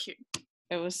 It was cute.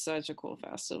 It was such a cool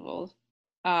festival,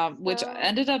 which So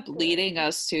ended up good. leading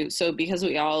us to, so because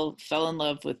we all fell in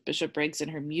love with Bishop Briggs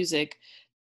and her music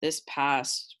this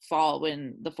past fall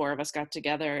when the four of us got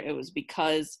together, it was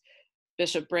because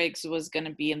Bishop Briggs was going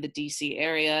to be in the DC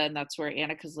area, and that's where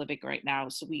Annika's living right now.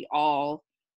 So we all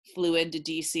flew into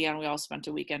DC, and we all spent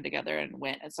a weekend together and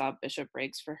went and saw Bishop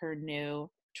Briggs for her new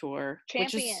tour.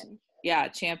 Champion.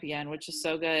 Champion, which is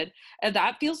so good. And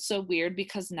that feels so weird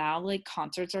because now like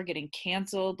concerts are getting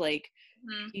canceled. Like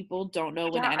Mhm. people don't know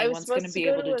when Yeah, I was anyone's going supposed to to be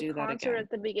go able to to a do that concert again. at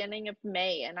the beginning of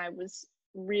May, and I was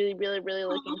really, really, really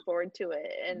looking forward to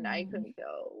it, and I Mm. couldn't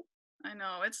go. I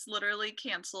know, it's literally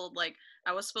canceled. Like,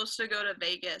 I was supposed to go to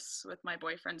Vegas with my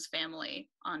boyfriend's family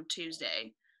on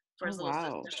Tuesday for his Oh, little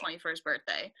wow. sister's 21st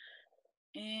birthday.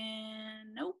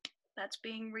 And nope, that's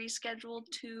being rescheduled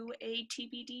to a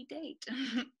TBD date.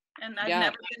 And I've Yeah.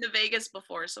 never been to Vegas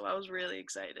before, so I was really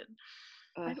excited.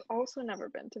 Ugh. I've also never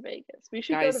been to Vegas. We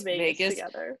should go to Guys, Vegas Vegas.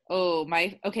 together. Oh,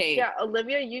 okay. Yeah,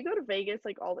 Olivia, you go to Vegas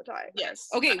like all the time. Yes.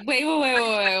 Okay, wait.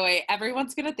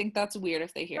 Everyone's gonna think that's weird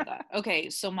if they hear that. Okay,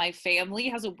 so my family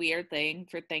has a weird thing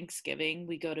for Thanksgiving.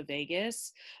 We go to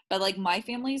Vegas, but like my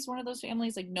family is one of those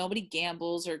families, like nobody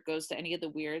gambles or goes to any of the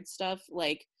weird stuff.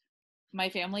 Like my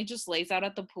family just lays out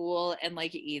at the pool and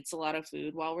like eats a lot of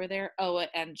food while we're there. Oh,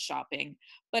 and shopping.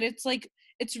 But it's like,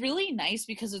 it's really nice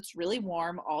because it's really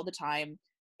warm all the time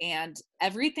and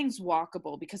everything's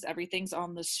walkable because everything's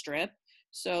on the strip.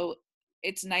 So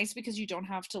it's nice because you don't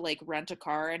have to like rent a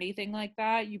car or anything like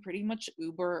that. You pretty much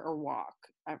Uber or walk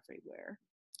everywhere.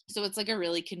 So it's like a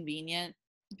really convenient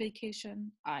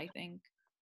vacation, I think.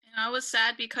 And I was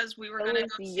sad because we were So going to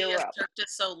is go see a Europe. Cirque du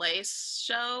Soleil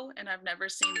show, and I've never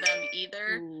seen them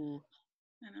either. Ooh.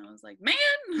 And I was like,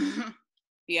 man.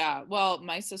 Yeah, well,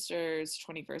 my sister's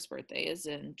 21st birthday is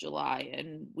in July,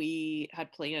 and we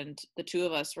had planned, the two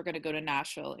of us were going to go to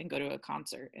Nashville and go to a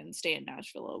concert and stay in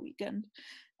Nashville all weekend.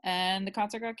 And the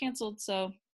concert got canceled,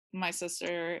 so my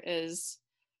sister is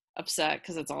upset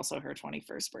because it's also her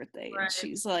 21st birthday. Right. And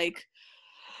she's like,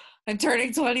 I'm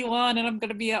turning 21 and I'm going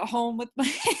to be at home with my,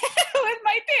 with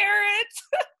my parents.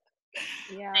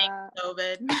 Yeah,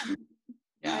 COVID.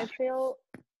 I feel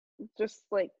just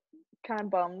like kind of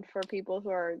bummed for people who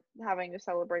are having to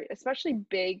celebrate, especially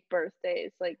big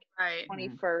birthdays like Right.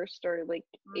 21st or like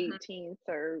Mhm. 18th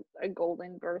or a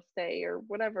golden birthday or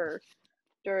whatever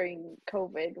during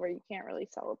COVID where you can't really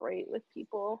celebrate with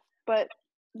people. But,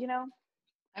 you know,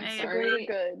 I'm Hey, the greater sorry,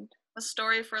 good. A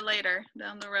story for later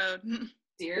down the road.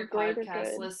 dear the greater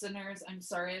podcast good. listeners. I'm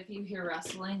sorry if you hear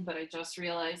rustling, but I just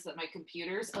realized that my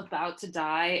computer's about to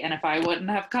die. And if I wouldn't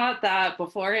have caught that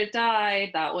before it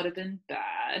died, that would have been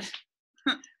bad.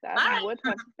 That Bye. would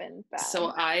have been bad. So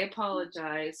I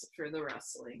apologize for the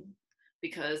rustling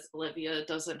because Olivia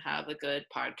doesn't have a good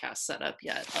podcast setup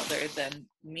yet other than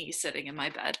me sitting in my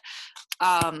bed.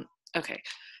 Okay.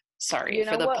 Sorry you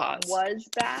know for the what pause. was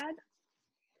bad?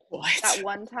 What? That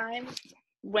one time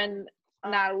when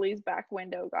Natalie's back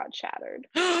window got shattered.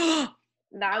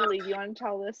 Natalie, do you want to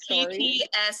tell this story?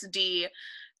 PTSD.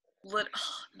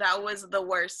 That was the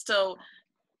worst. So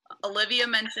Olivia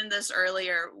mentioned this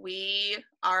earlier.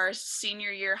 Our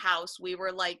senior year house, we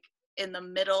were like in the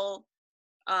middle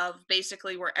of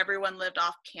basically where everyone lived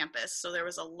off campus. So there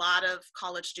was a lot of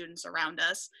college students around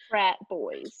us. Frat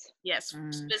boys. Yes,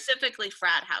 Mm. specifically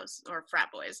frat house or frat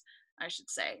boys, I should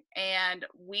say. And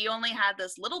we only had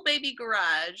this little baby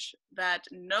garage that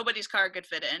nobody's car could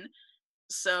fit in.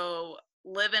 So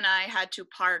Liv and I had to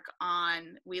park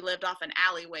we lived off an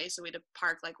alleyway, so we had to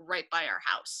park like right by our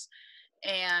house.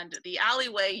 And the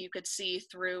alleyway you could see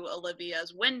through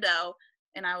Olivia's window.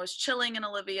 And I was chilling in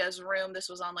Olivia's room. This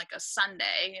was on like a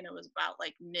Sunday, and it was about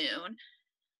like noon.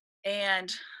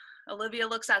 And Olivia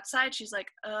looks outside. She's like,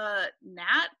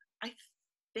 Nat, I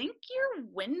think your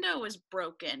window is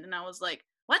broken. And I was like,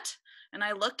 what? And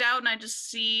I looked out and I just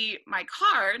see my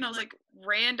car, and I was like,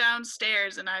 ran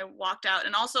downstairs and I walked out.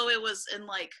 And also it was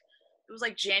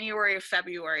like January or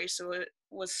February, so it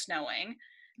was snowing.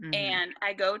 Mhm. And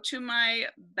I go to my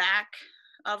back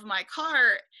of my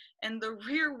car, and the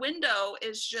rear window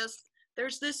is just,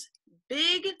 there's this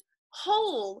big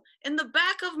hole in the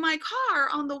back of my car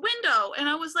on the window. And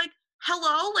I was like,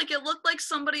 hello? Like, it looked like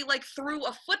somebody like threw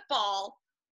a football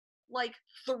like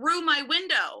through my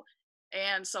window.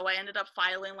 And so I ended up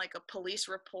filing like a police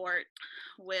report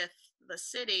with the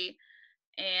city.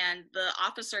 And the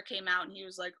officer came out and he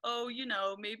was like, oh,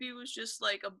 maybe it was just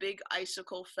like a big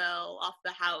icicle fell off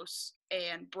the house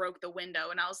and broke the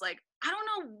window. And I was like, I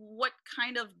don't know what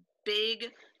kind of big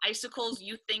icicles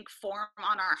you think form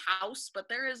on our house, but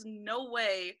there is no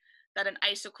way that an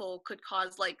icicle could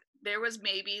cause, like, there was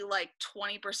maybe like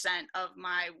 20% of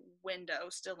my window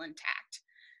still intact.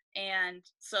 And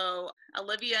so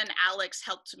Olivia and Alex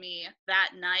helped me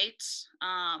that night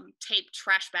tape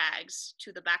trash bags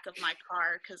to the back of my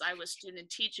car because I was student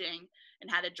teaching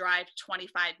and had to drive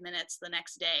 25 minutes the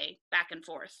next day back and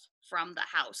forth from the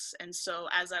house. And so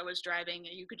as I was driving,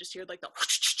 you could just hear like the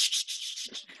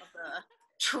of the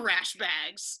trash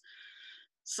bags.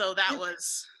 So that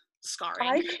was scarring.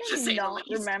 I to say the cannot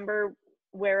least. remember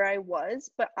where I was,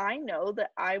 but I know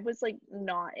that I was like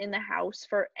not in the house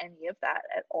for any of that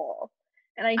at all.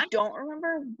 And I I don't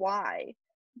remember why,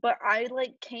 but I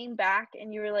like came back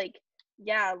and you were like,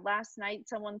 yeah, last night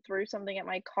someone threw something at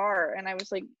my car. And I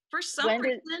was like, for some when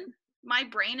did, reason, my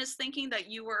brain is thinking that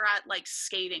you were at like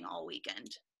skating all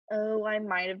weekend. oh, I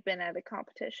might have been at a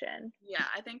competition. Yeah,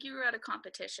 I think you were at a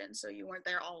competition, so you weren't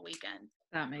there all weekend.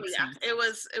 That But makes yeah, sense.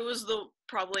 it was the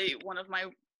probably one of my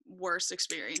worst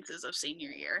experiences of senior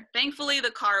year. Thankfully,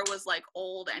 the car was like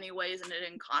old anyways, and it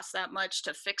didn't cost that much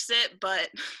to fix it. But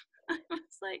I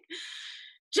was like,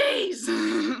 jeez.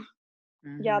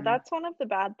 Yeah, Mhm. that's one of the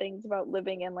bad things about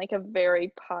living in like a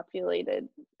very populated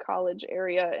college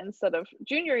area instead of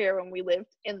junior year when we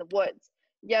lived in the woods.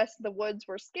 Yes, the woods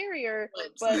were scarier,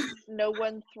 but no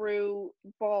one threw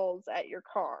balls at your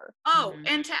car. Oh, Mhm.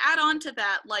 and to add on to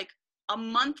that, like a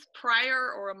month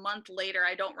prior or a month later,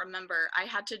 I don't remember, I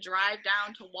had to drive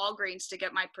down to Walgreens to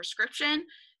get my prescription,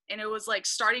 and it was like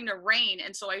starting to rain,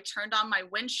 and so I turned on my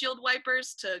windshield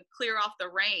wipers to clear off the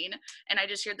rain, and I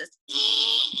just hear this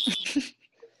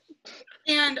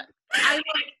and I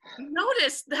like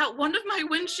noticed that one of my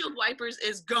windshield wipers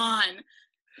is gone.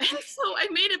 And so I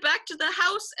made it back to the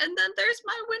house, and then there's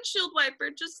my windshield wiper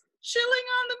just chilling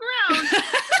on the ground.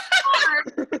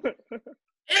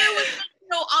 And it was,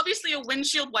 obviously a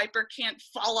windshield wiper can't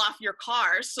fall off your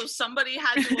car, so somebody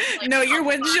had to like, No, your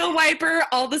windshield wiper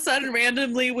all of a sudden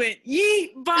randomly went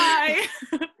yeet, bye.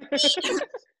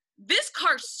 This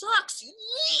car sucks,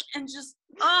 yeet, and just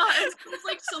it was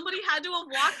like somebody had to have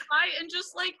walked by and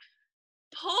just like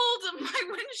pulled my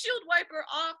windshield wiper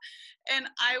off, and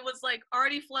I was like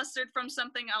already flustered from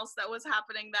something else that was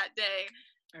happening that day.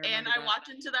 And I walked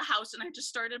into the house and I just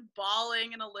started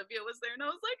bawling, and Olivia was there, and I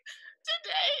was like,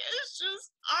 today is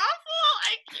just awful.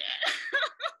 I can't.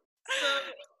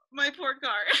 So my poor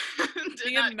car.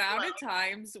 The amount of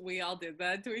times we all did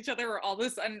that to each other, where all of a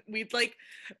sudden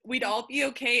we'd all be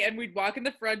okay, and we'd walk in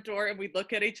the front door and we'd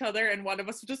look at each other, and one of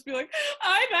us would just be like,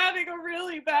 I'm having a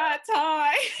really bad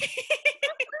time.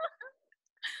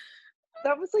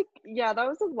 That was like, yeah, that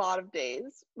was a lot of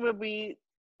days when we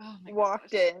Oh my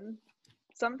walked gosh. in.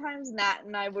 Sometimes Nat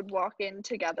and I would walk in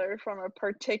together from a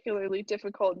particularly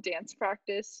difficult dance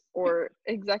practice or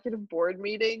executive board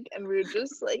meeting, and we would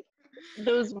just like,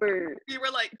 those were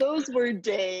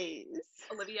days.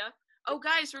 Olivia. Oh,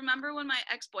 guys, remember when my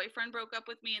ex-boyfriend broke up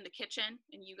with me in the kitchen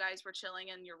and you guys were chilling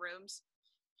in your rooms?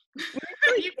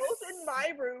 Like, both in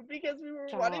my room because we were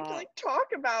wanting to like talk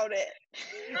about it.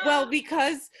 Well,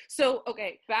 because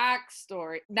okay,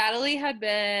 backstory. Natalie had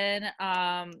been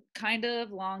kind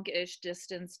of long-ish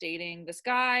distance dating this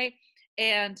guy,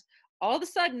 and all of a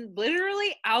sudden,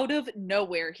 literally out of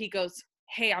nowhere, he goes,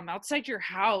 "Hey, I'm outside your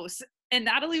house." And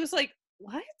Natalie was like,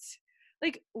 "What?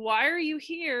 Like, why are you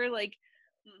here?" Like,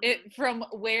 it from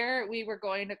where we were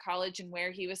going to college and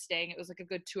where he was staying, it was like a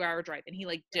good 2-hour drive, and he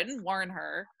like didn't warn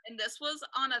her. And this was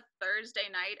on a Thursday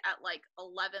night at like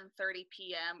 11:30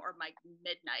 p.m. or like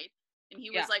midnight, and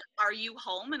he was like, "Are you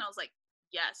home?" And I was like,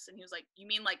 "Yes." And he was like, "You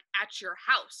mean like at your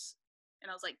house?" And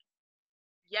I was like,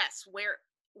 "Yes. Where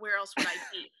else would I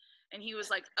be?" And he was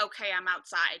like, "Okay, I'm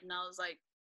outside." And I was like,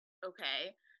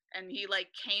 "Okay." And he like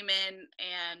came in,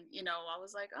 and I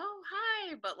was like, "Oh,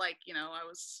 hi," but like I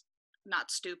was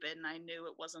not stupid, and I knew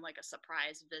it wasn't like a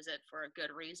surprise visit for a good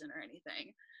reason or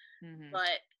anything. Mm-hmm.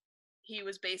 But he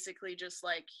was basically just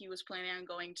like, he was planning on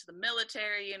going to the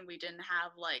military, and we didn't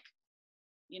have like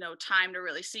time to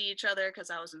really see each other because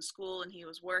I was in school and he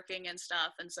was working and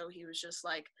stuff. And so he was just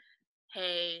like,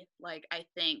 hey, like, I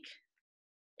think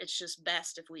it's just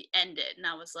best if we end it. And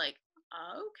I was like,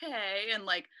 okay. And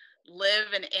like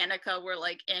Liv and Annika were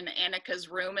like in Annika's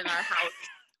room in our house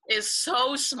is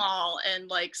so small, and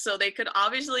like so they could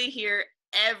obviously hear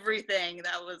everything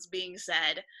that was being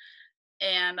said.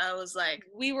 And I was like,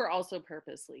 we were also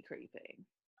purposely creeping.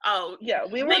 Oh yeah,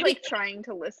 we were like trying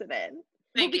to listen in.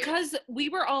 Well, because we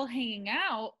were all hanging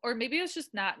out, or maybe it was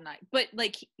just Nat and I, but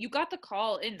like you got the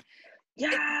call, and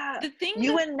the thing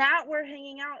you and Nat were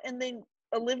hanging out, and then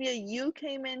Olivia, you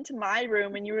came into my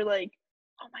room and you were like,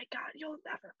 oh my god, you'll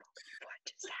never believe what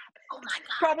just happened. Oh my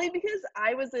god. Probably because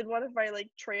I was in one of my like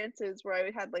trances where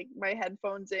I had like my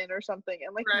headphones in or something,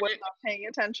 and like was not paying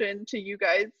attention to you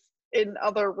guys in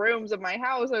other rooms of my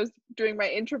house. I was doing my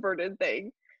introverted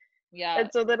thing. Yeah. And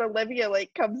so then Olivia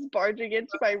like comes barging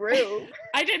into my room.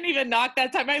 I didn't even knock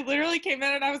that time. I literally came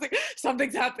in and I was like,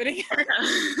 something's happening.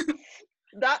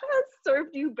 That has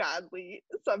served you badly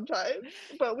sometimes,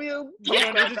 but we don't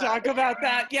need to talk about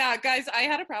that. Yeah, guys, I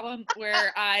had a problem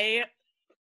where I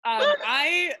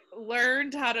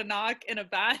learned how to knock in a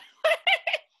bad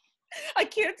way. I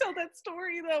can't tell that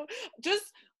story though.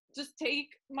 Just take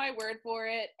my word for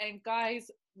it. And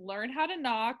guys, learn how to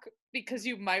knock because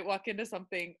you might walk into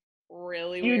something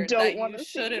really You weird don't that you wanna see.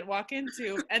 shouldn't walk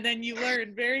into. And then you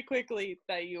learn very quickly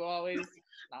that you always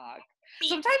knock.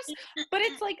 Sometimes, but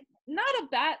it's like not a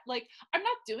bad, like, I'm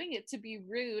not doing it to be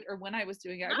rude, or when I was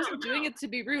doing it, I wasn't doing it to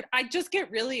be rude. I just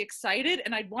get really excited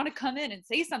and I'd want to come in and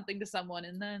say something to someone,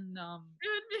 and then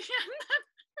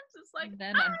just like,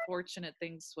 then unfortunate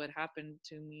things would happen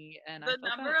to me. And the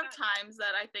number of times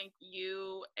that I think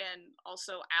you and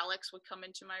also Alex would come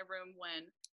into my room when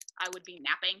I would be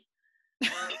napping.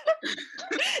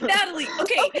 Natalie,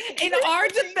 okay, in our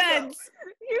defense,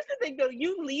 here's the thing though,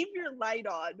 you leave your light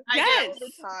on Yes. all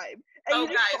the time. And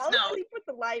you just fall asleep with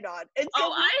the light on. And so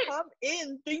we come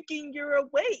in thinking you're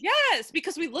awake. Yes,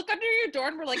 because we look under your door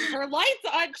and we're like, her light's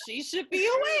on, she should be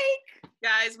awake.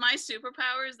 Guys, my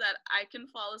superpower is that I can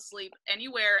fall asleep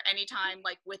anywhere, anytime,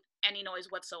 like with any noise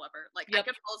whatsoever. Like I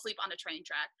could fall asleep on a train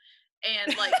track.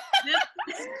 And like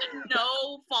this is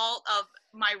no fault of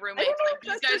my roommates. Like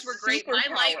these guys were great. My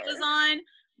light was on.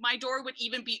 My door would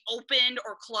even be opened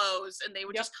or closed, and they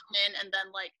would just come in. And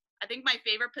then like I think my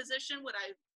favorite position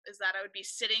is that I would be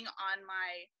sitting on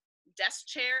my desk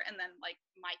chair, and then like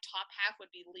my top half would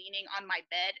be leaning on my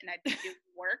bed, and I'd be doing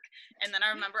work. And then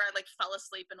I remember I like fell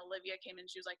asleep, and Olivia came in.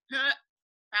 She was like,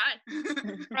 "Hi."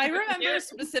 I remember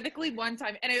specifically one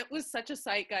time, and it was such a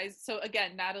sight, guys. So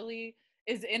again, Natalie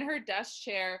is in her desk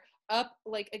chair up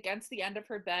like against the end of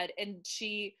her bed, and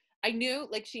I knew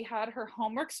like she had her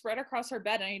homework spread across her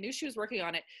bed, and I knew she was working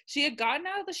on it. She had gotten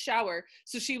out of the shower,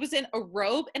 so she was in a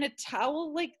robe and a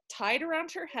towel like tied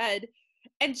around her head,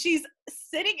 and she's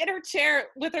sitting in her chair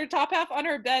with her top half on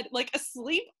her bed, like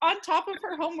asleep on top of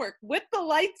her homework with the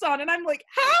lights on. And I'm like,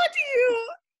 how do you?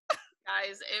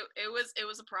 Guys, it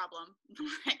was a problem.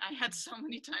 I had so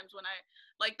many times when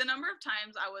like the number of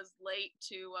times I was late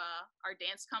to our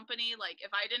dance company. Like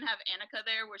if I didn't have Annika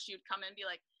there, where she would come in and be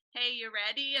like, "Hey, you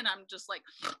ready?" And I'm just like,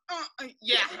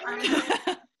 "Yeah,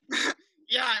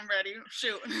 yeah, I'm ready.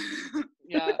 Shoot."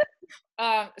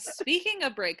 Yeah. Speaking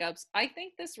of breakups, I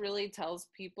think this really tells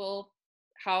people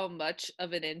how much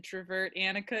of an introvert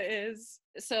Annika is.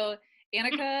 So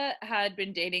Annika had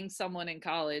been dating someone in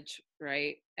college,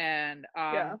 right? And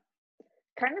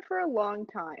kind of for a long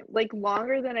time, like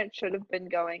longer than it should have been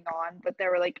going on, but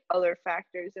there were like other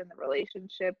factors in the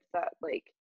relationship that like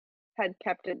had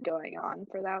kept it going on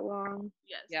for that long.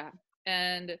 Yes. Yeah.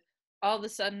 And all of a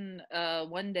sudden,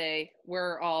 one day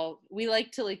we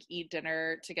like to like eat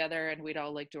dinner together, and we'd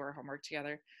all like do our homework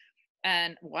together.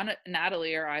 And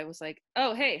Natalie or I was like,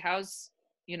 "Oh, hey, how's,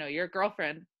 your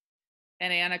girlfriend?"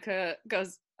 And Annika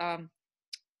goes, "I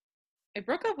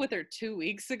broke up with her 2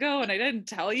 weeks ago, and I didn't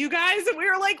tell you guys." And we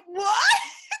were like, "What?"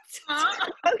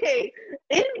 Okay,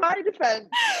 in my defense,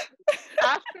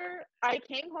 after I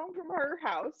came home from her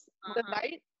house, the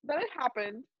night that it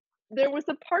happened, there was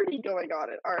a party going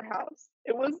on at our house.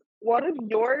 It was one of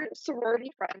your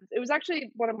sorority friends. It was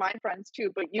actually one of my friends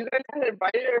too, but you guys had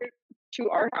invited her to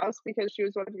our house because she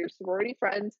was one of your sorority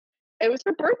friends. It was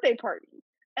her birthday party.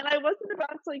 And I wasn't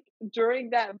about to, like, during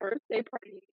that birthday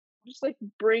party, just, like,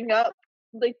 bring up,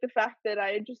 like, the fact that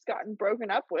I had just gotten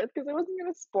broken up with, because I wasn't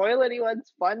going to spoil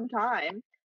anyone's fun time.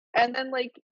 And then,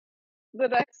 like, the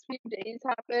next few days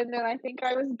happened, and I think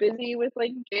I was busy with,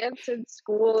 like, dance and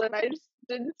school, and I just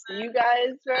didn't see you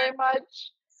guys very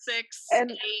much. 6,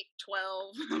 8,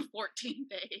 12, 14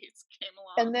 days came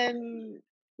along. And then,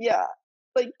 yeah,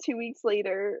 like 2 weeks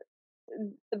later,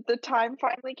 the time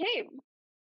finally came.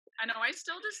 I know, I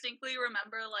still distinctly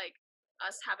remember, like,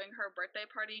 us having her birthday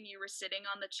party, and you were sitting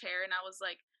on the chair, and I was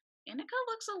like, Annika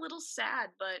looks a little sad,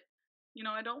 but,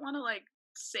 I don't want to, like,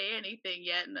 say anything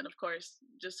yet. And then, of course,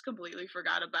 just completely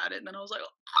forgot about it. And then I was like,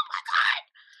 oh my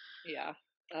God!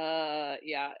 Yeah.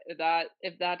 Yeah, if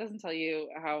that doesn't tell you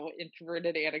how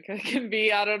introverted Annika can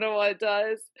be, I don't know what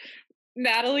does.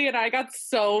 Natalie and I got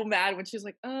so mad when she was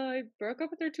like, "I broke up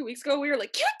with her 2 weeks ago." We were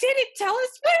like, "You didn't tell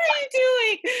us. What are you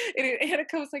doing?" And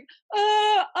Annika was like,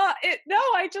 no,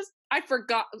 I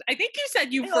forgot. I think you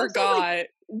said you forgot." Also, like,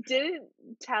 didn't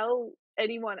tell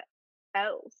anyone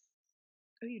else.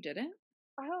 Oh, you didn't?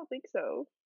 I don't think so.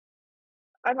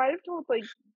 I might have told, like,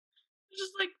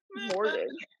 just like Morgan.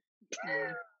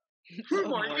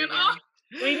 Morgan.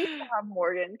 We need to have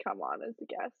Morgan come on as a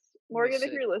guest. Morgan,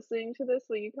 if you're listening to this,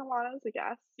 will you come on as a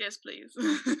guest? Yes, please.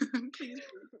 Please.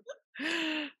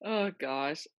 Oh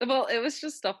gosh. Well, it was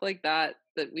just stuff like that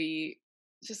we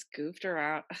just goofed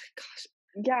around. Gosh.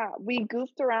 Yeah, we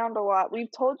goofed around a lot.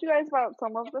 We've told you guys about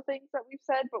some of the things that we've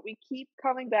said, but we keep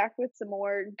coming back with some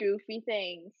more goofy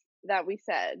things that we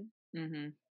said. Mm-hmm.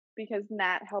 because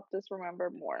Nat helped us remember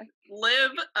more.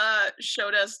 Liv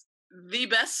showed us the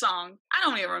best song. I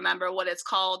don't even remember what it's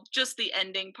called, just the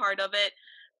ending part of it,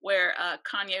 where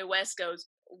Kanye West goes,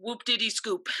 whoop diddy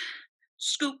scoop,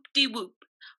 scoop dee whoop,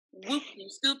 whoop dee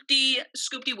scoop dee,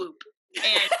 scoop dee whoop.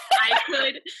 And I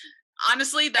could,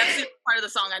 honestly, that's the part of the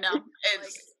song I know.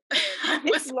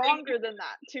 It's longer than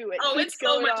that, too. It keeps it's so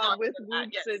going much on longer with than that,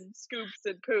 whoops yes. and scoops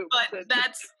and poops. But and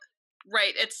that's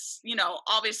right. It's,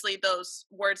 obviously those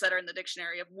words that are in the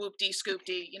dictionary of whoop-dee,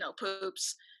 scoop-dee,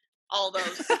 poops, all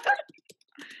those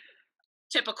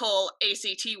typical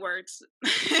ACT words.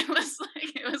 It was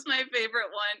my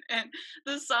favorite one. And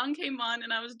the song came on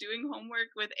and I was doing homework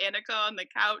with Annika on the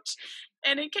couch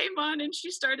and it came on and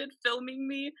she started filming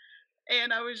me.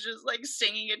 And I was just like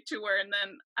singing it to her, and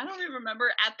then I don't even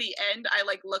remember. At the end, I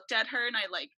like looked at her and I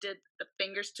like did the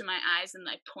fingers to my eyes and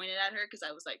I pointed at her because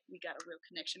I was like, "We got a real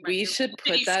connection." Right We here. should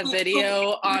put that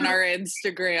video on our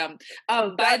Instagram.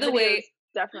 By the way,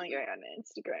 definitely going on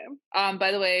Instagram.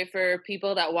 By the way, for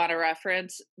people that want to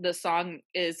reference, the song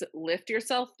is "Lift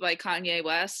Yourself" by Kanye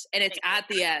West, and it's at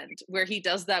the end where he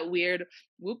does that weird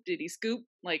whoop diddy scoop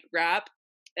like rap,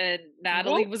 and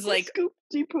Natalie was like, "Scoop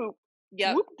dee poop."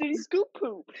 Yeah. Whoop diddy scoop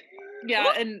poop.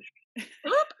 Yeah, and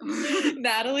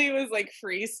Natalie was like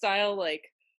freestyle, like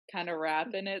kind of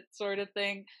rapping it sort of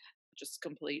thing. Just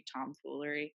complete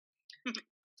tomfoolery.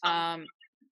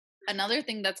 Another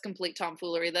thing that's complete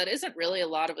tomfoolery that isn't really a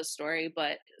lot of a story,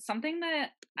 but something that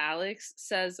Alex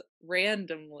says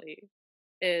randomly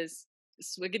is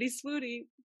 "Swiggity swooty,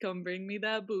 come bring me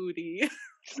that booty."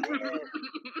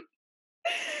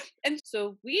 And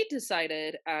so we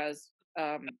decided as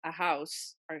a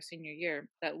house our senior year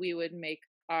that we would make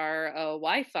our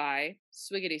Wi-Fi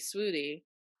swiggity swooty,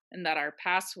 and that our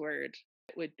password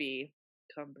would be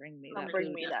 "come bring me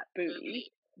that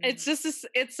booty." It's just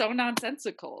it's so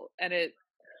nonsensical, and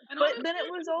but then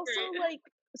it was also like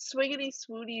swiggity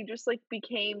swooty just like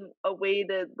became a way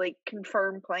to like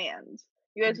confirm plans.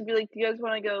 You guys would be like, "Do you guys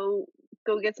want to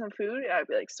go get some food?" And I'd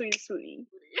be like, "Sweetie swooty."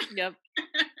 Yep.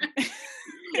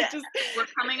 Yeah. We're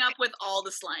coming up with all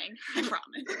the slang, I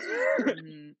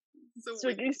promise.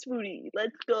 Swiggity swooty,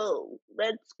 let's go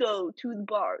to the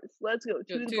bars. Let's go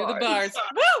to the bars.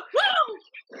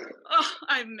 Woo! Oh,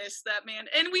 I miss that, man.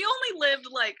 And we only lived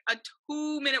like a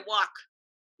 2-minute walk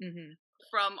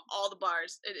from all the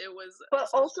bars. It was. But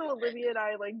also, Olivia and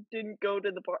I like didn't go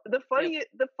to the bar. The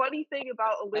funny thing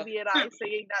about Olivia and I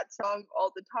singing that song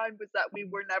all the time was that we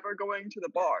were never going to the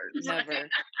bars. Never.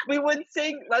 We would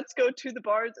sing "Let's Go to the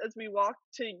Bars" as we walked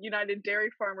to United Dairy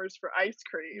Farmers for ice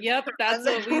cream. Yep, that's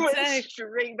what we went say.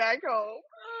 Straight back home.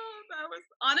 Oh, that was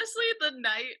honestly the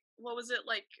night. What was it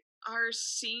like? Our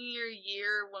senior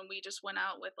year when we just went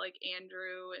out with like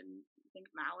Andrew and I think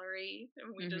Mallory,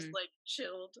 and we just like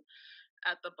chilled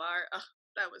at the bar. Oh,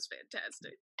 that was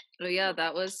fantastic. Oh yeah,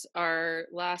 that was our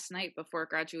last night before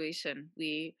graduation.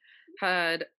 We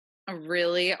had a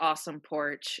really awesome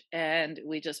porch and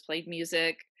we just played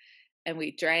music and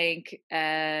we drank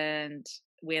and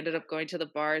we ended up going to the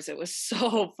bars. It was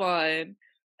so fun.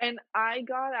 And I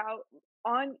got out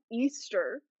on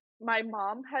Easter. My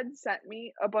mom had sent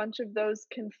me a bunch of those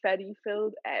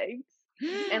confetti-filled eggs,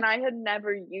 and I had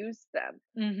never used them.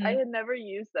 I had never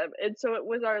used them. And so it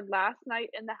was our last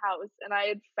night in the house, and I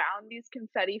had found these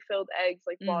confetti-filled eggs,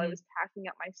 like, while I was packing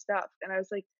up my stuff. And I was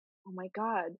like, oh my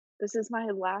God, this is my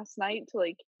last night to,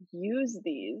 like, use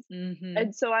these.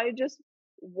 And so I just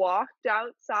walked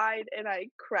outside, and I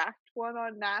cracked one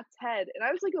on Nat's head. And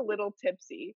I was, like, a little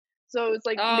tipsy. So it was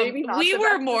like maybe not. We the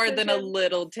were best more decision. than a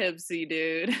little tipsy,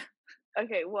 dude.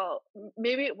 Okay, well,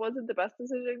 maybe it wasn't the best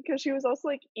decision because she was also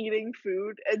like eating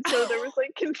food, and so there was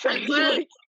like confetti like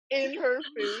in her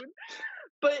food.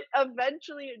 But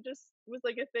eventually, it just was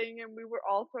like a thing, and we were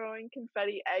all throwing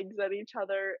confetti eggs at each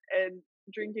other and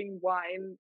drinking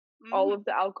wine, all of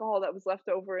the alcohol that was left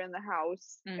over in the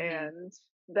house, and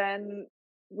then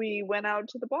we went out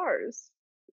to the bars.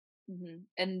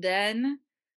 And then.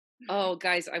 Oh,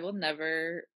 guys, I will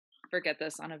never forget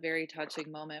this on a very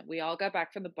touching moment. We all got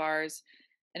back from the bars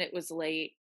and it was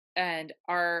late and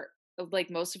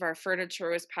most of our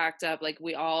furniture was packed up. Like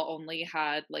we all only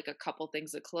had like a couple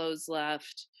things of clothes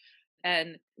left.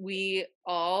 And we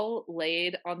all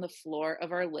laid on the floor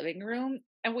of our living room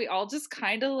and we all just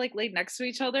kind of like laid next to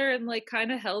each other and like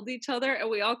kind of held each other. And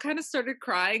we all kind of started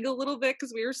crying a little bit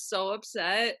because we were so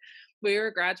upset. We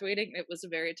were graduating. It was a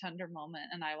very tender moment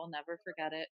and I will never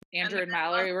forget it. Andrew and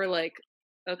Mallory were like,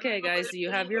 okay, guys,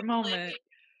 you have your moment.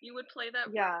 You would play that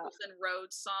Rose and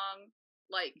Roads song.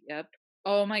 Like, yep.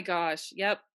 Oh my gosh.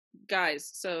 Yep. Guys,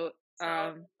 so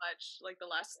much like the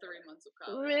last 3 months of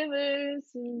college. Rivers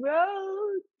and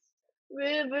roads.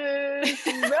 Rivers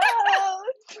and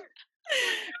roads.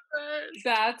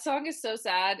 That song is so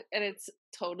sad, and it's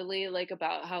totally like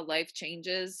about how life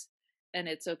changes and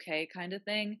it's okay kind of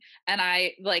thing. And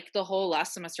I like the whole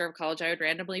last semester of college, I would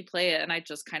randomly play it and I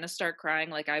just kind of start crying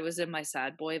like I was in my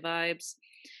sad boy vibes.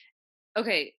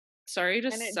 Okay, sorry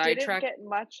to And it didn't sidetrack. get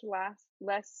much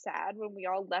less sad when we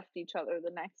all left each other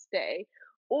the next day,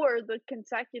 or the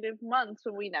consecutive months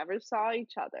when we never saw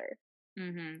each other.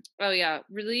 Oh yeah,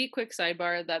 really quick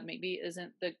sidebar that maybe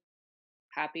isn't the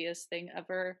happiest thing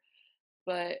ever,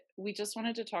 but we just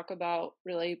wanted to talk about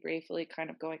really briefly, kind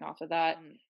of going off of that.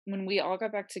 When we all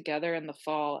got back together in the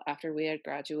fall after we had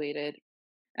graduated,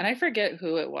 and I forget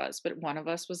who it was, but one of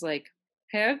us was like,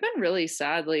 "Hey, I've been really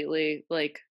sad lately,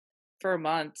 like for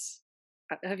months.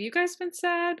 Have you guys been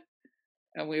sad?"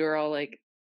 And we were all like,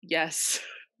 "Yes,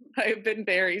 I've been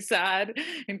very sad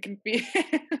and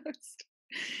confused."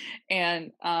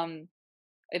 And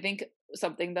I think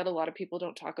something that a lot of people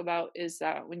don't talk about is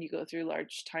that when you go through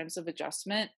large times of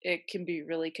adjustment, it can be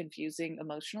really confusing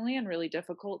emotionally and really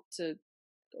difficult to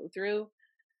go through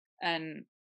and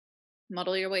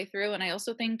muddle your way through. And I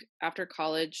also think after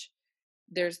college,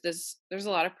 there's a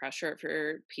lot of pressure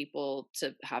for people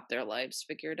to have their lives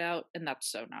figured out, and that's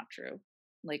so not true.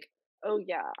 Like, Oh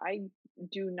yeah, I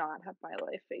do not have my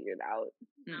life figured out.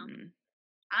 No. mm-mm.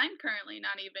 I'm currently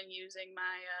not even using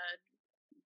my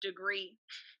degree.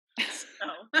 So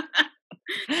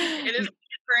it is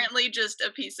currently just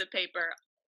a piece of paper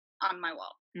on my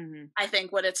wall. Mhm. I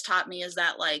think what it's taught me is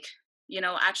that, like,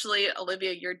 actually,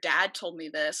 Olivia, your dad told me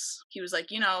this. He was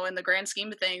like, in the grand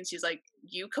scheme of things, he's like,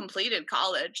 you completed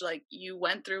college, like, you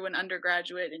went through an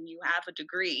undergraduate and you have a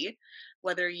degree.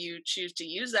 Whether you choose to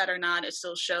use that or not, it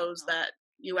still shows that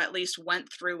you at least went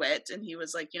through it. And he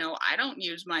was like, I don't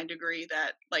use my degree,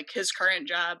 that, like, his current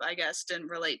job, I guess, didn't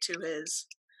relate to his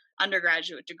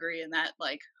undergraduate degree. And that,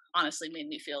 like, honestly made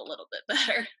me feel a little bit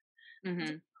better.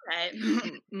 Mhm. Right.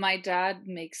 My dad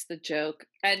makes the joke,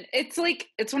 and it's like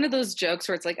it's one of those jokes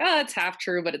where it's like, oh, it's half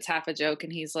true, but it's half a joke.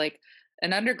 And he's like,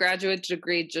 an undergraduate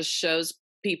degree just shows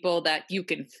people that you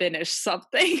can finish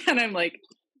something. And I'm like,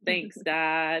 thanks,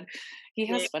 Dad. He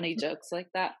has funny jokes like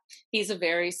that. He's a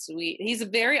very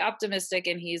optimistic,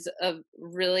 and he's a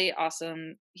really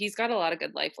awesome. He's got a lot of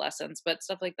good life lessons, but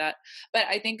stuff like that. But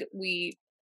I think we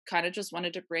kind of just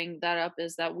wanted to bring that up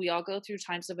is that we all go through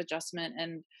times of adjustment,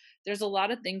 and there's a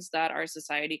lot of things that our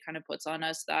society kind of puts on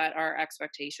us that are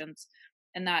expectations,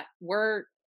 and that we're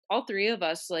all three of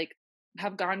us like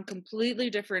have gone completely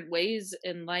different ways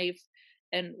in life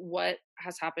and what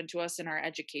has happened to us in our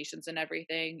educations and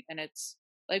everything. And it's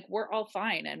like we're all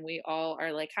fine and we all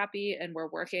are like happy and we're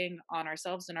working on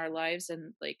ourselves and our lives,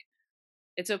 and like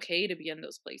it's okay to be in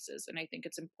those places. And I think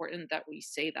it's important that we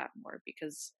say that more,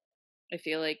 because I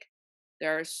feel like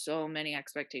there are so many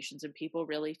expectations and people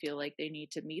really feel like they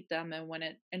need to meet them. And when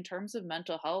it, in terms of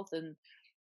mental health and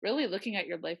really looking at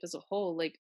your life as a whole,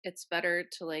 like it's better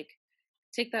to like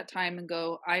take that time and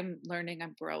go, I'm learning,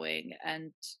 I'm growing,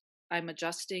 and I'm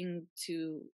adjusting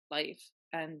to life.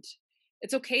 And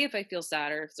it's okay if I feel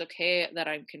sad, or it's okay that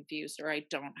I'm confused or I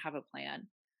don't have a plan,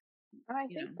 And I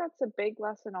you think know? that's a big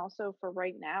lesson also for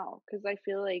right now, because I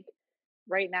feel like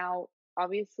right now,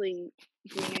 obviously,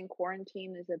 being in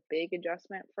quarantine is a big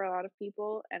adjustment for a lot of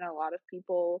people, and a lot of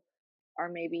people are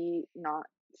maybe not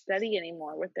steady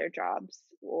anymore with their jobs,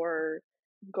 or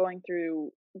going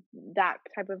through that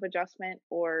type of adjustment,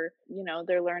 or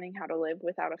they're learning how to live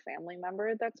without a family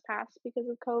member that's passed because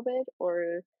of COVID,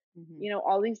 or Hmm.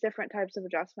 all these different types of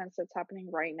adjustments that's happening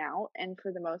right now. And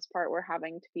for the most part, we're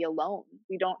having to be alone.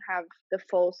 We don't have the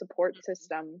full support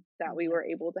system that we Hmm. were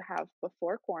able to have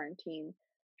before quarantine.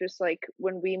 Just like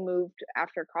when we moved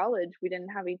after college, we didn't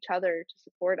have each other to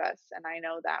support us. And I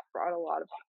know that brought a lot of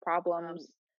problems.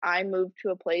 I moved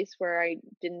to a place where I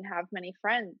didn't have many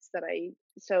friends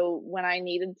so when I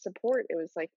needed support, it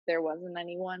was like there wasn't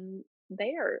anyone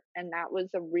there. And that was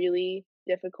a really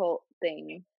difficult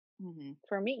thing Hmm.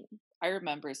 for me. I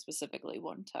remember specifically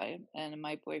one time, and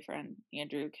my boyfriend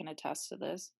Andrew can attest to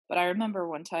this, but I remember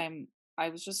one time I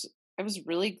was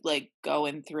really like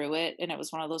going through it, and it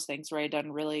was one of those things where I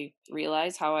didn't really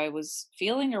realize how I was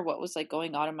feeling or what was like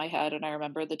going on in my head. And I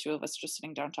remember the two of us just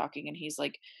sitting down talking, and he's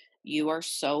like, "You are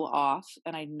so off,"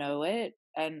 and I know it.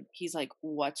 And he's like,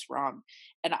 "What's wrong?"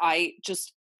 And I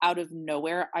just out of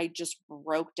nowhere, I just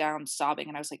broke down sobbing,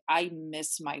 and I was like, "I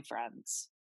miss my friends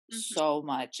so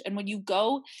much." And when you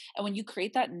go and when you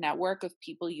create that network of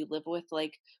people you live with,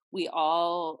 like we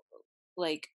all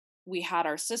like we had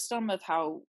our system of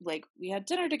how like we had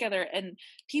dinner together, and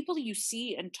people you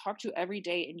see and talk to every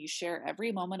day, and you share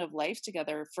every moment of life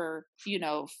together for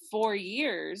 4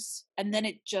 years, and then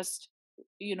it just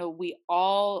we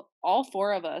all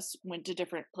four of us went to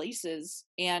different places,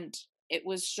 and it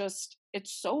was just,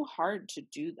 it's so hard to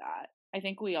do that. I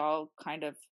think we all kind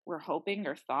of were hoping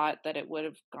or thought that it would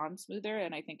have gone smoother,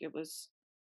 and I think it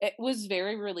was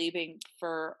very relieving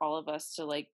for all of us to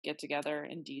like get together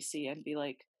in DC and be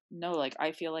like, no, like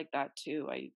I feel like that too.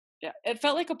 It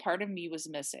felt like a part of me was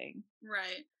missing.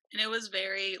 Right. And it was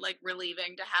very like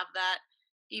relieving to have that,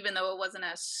 even though it wasn't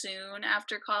as soon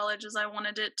after college as I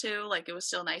wanted it to. Like it was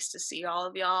still nice to see all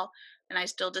of y'all. And I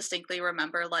still distinctly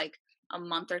remember like a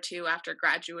month or two after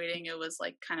graduating, it was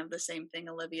like kind of the same thing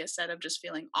Olivia said of just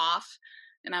feeling off.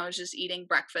 And I was just eating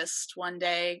breakfast one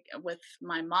day with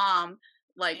my mom.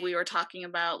 Like we were talking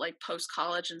about like post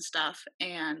college and stuff.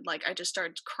 And like I just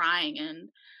started crying, and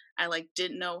I like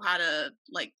didn't know how to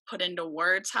like put into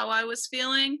words how I was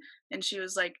feeling. And she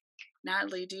was like,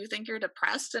 Natalie, do you think you're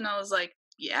depressed? And I was like,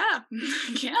 yeah,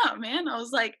 yeah, man. I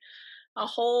was like, a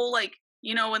whole like,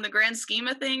 in the grand scheme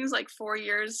of things, like 4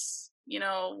 years,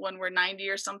 when we're 90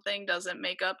 or something doesn't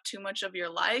make up too much of your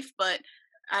life. But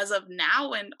as of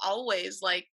now and always,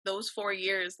 like those 4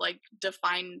 years like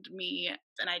defined me.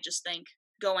 And I just think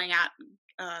going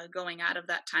out of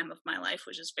that time of my life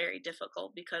was just very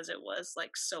difficult because it was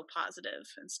like so positive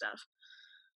and stuff.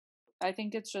 I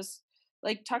think it's just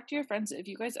like, talk to your friends if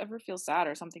you guys ever feel sad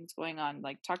or something's going on.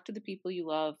 Like talk to the people you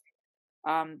love,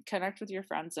 connect with your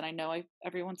friends. And I know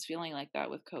everyone's feeling like that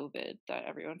with COVID, that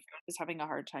everyone is having a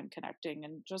hard time connecting,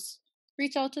 and just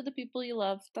reach out to the people you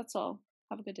love. That's all.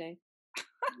 Have a good day.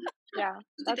 Yeah,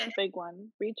 that's a big one.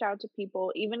 Reach out to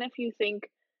people, even if you think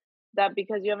that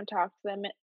because you haven't talked to them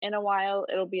in a while,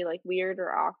 it'll be like weird or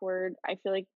awkward. I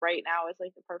feel like right now is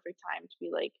like the perfect time to be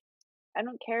like, I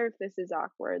don't care if this is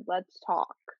awkward, let's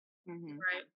talk. Mm-hmm.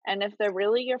 Right. And if they're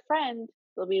really your friend,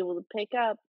 they'll be able to pick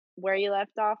up where you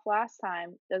left off last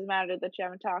time. Doesn't matter that you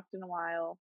haven't talked in a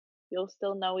while, you'll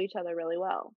still know each other really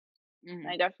well. Mm-hmm.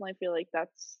 I definitely feel like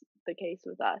that's the case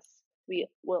with us. We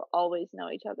will always know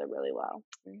each other really well.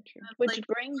 Very true. Which Like,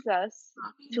 brings us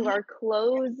to our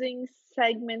closing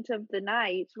segment of the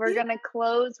night. We're going to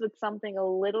close with something a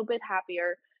little bit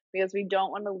happier because we don't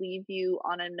want to leave you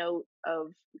on a note of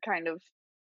kind of,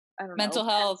 I don't Mental know,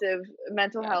 health.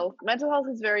 mental Yeah. health. Mental health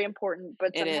is very important,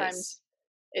 but It sometimes is.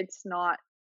 it's not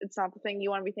the thing you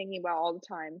want to be thinking about all the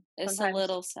time. It's Sometimes a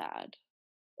little sad.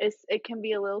 it can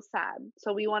be a little sad.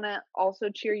 So we want to also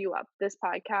cheer you up. This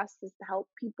podcast is to help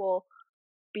people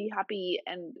be happy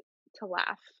and to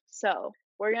laugh. So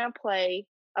we're going to play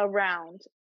a round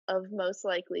of most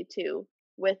likely to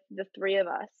with the three of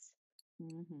us.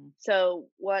 Mm-hmm. So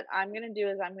what I'm going to do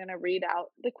is I'm going to read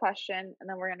out the question, and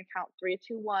then we're going to count 3,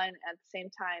 2, 1. At the same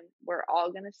time, we're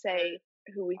all going to say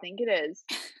who we think it is,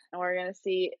 and we're going to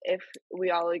see if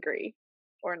we all agree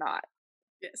or not.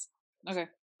 yes. Okay.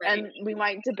 Ready. And we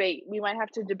might debate. We might have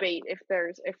to debate if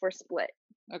we're split.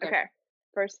 Okay.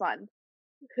 First one.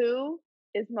 Who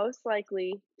is most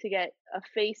likely to get a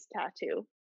face tattoo?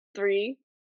 3,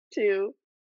 2,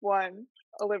 1.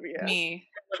 Olivia. Me.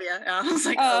 Olivia. I was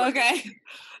like, Oh, okay.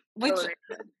 Which Olivia.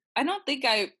 I don't think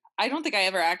I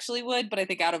ever actually would, but I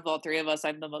think out of all three of us,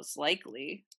 I'm the most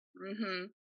likely. Mm-hmm.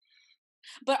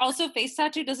 But also, face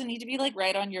tattoo doesn't need to be like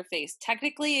right on your face.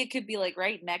 Technically, it could be like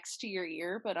right next to your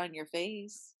ear, but on your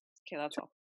face. Okay, that's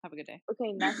all. Have a good day.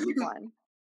 Okay, next one.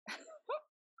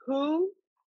 Who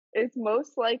is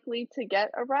most likely to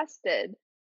get arrested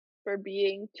for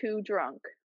being too drunk?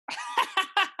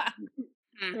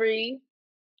 3,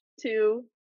 2,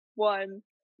 1.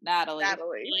 Natalie.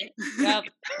 Yep.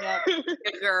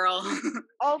 Good girl.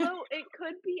 Although it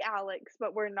could be Alex,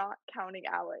 but we're not counting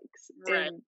Alex Right.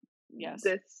 in Yes.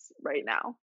 this right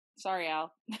now. Sorry,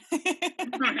 Al.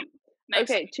 Next.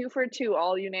 Okay, 2 for 2,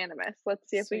 all unanimous. Let's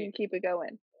see if we can Sweet. keep it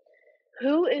going.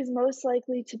 Who is most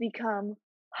likely to become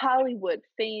Hollywood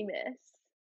famous?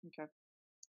 Okay.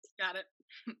 Got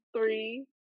it. 3,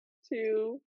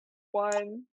 2,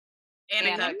 1.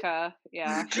 Annika.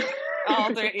 Yeah.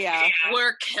 All three. Yeah.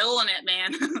 We're killing it,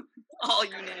 man. All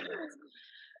unanimous.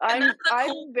 I'm that's the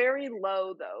cool- very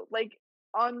low though. Like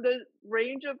on the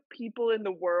range of people in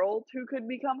the world who could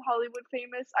become Hollywood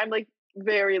famous, I'm like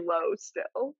very low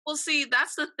still. Well, see,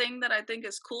 that's the thing that I think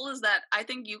is cool is that I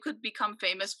think you could become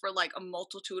famous for like a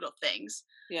multitude of things,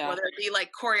 Yeah. whether it be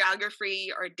like choreography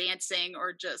or dancing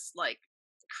or just like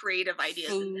creative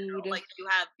ideas. in general. Food. Like you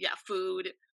have,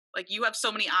 food. Like you have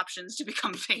so many options to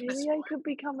become famous. Maybe I could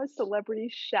become a celebrity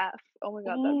chef. Oh my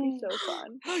god, that'd be so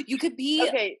fun. You could be.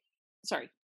 Okay, Sorry.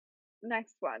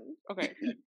 next one. Okay.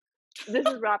 This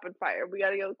is rapid fire. We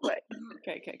gotta go quick.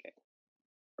 Okay.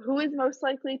 Who is most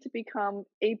likely to become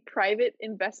a private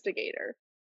investigator?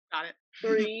 Got it.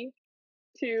 3,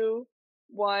 2,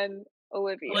 1.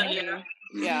 Olivia. Olivia.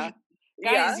 Yeah.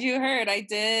 Yeah. Guys, you heard I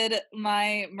did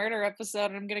my murder episode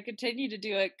and I'm going to continue to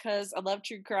do it because I love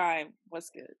true crime. What's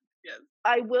good? Yes.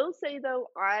 I will say though,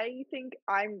 I think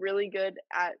I'm really good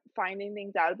at finding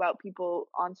things out about people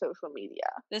on social media.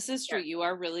 This is true. Yeah. You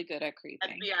are really good at creeping.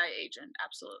 FBI agent,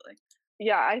 absolutely.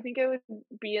 Yeah, I think I would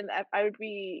be I would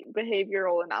be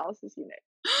behavioral analysis unit.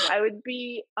 I would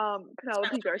be Penelope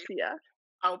Spencer Reid. Garcia.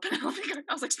 Oh, Penelope.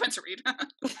 I was like Spencer Reid.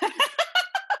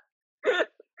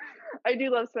 I do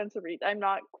love Spencer Reid. I'm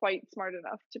not quite smart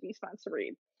enough to be Spencer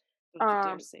Reid. Don't you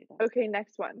dare say that. Okay,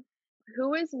 next one.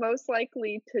 Who is most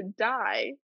likely to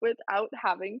die without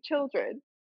having children?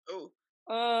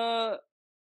 Oh,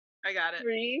 I got it.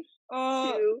 3,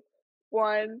 2,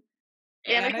 1.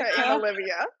 Annika and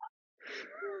Olivia.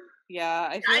 Yeah,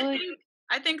 I feel like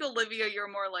I think Olivia,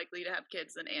 you're more likely to have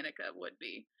kids than Annika would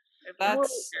be. If that's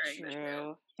we're comparing the two.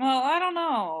 true. Well, I don't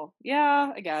know.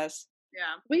 Yeah, I guess.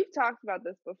 Yeah. We've talked about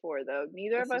this before, though.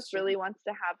 Neither This of is us true. really wants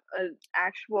to have an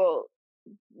actual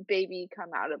baby come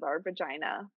out of our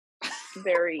vagina.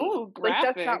 Very Ooh, like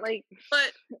that's not graphic. like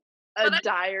But a but I-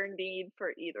 dire need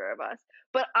for either of us.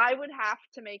 But I would have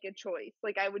to make a choice.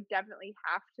 Like I would definitely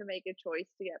have to make a choice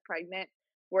to get pregnant.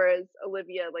 Whereas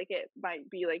Olivia, like it might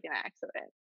be like an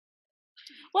accident.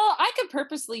 Well, I could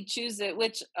purposely choose it,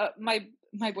 which my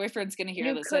boyfriend's gonna hear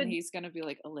You this could- and he's gonna be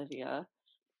like, Olivia.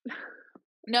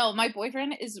 No, my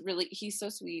boyfriend is really, he's so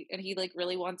sweet and he like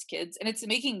really wants kids and it's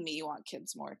making me want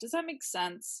kids more. Does that make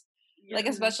sense? Like,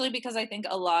 yeah. especially because I think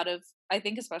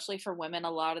especially for women,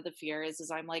 a lot of the fear is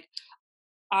I'm like,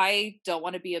 I don't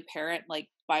want to be a parent like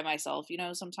by myself,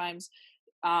 sometimes.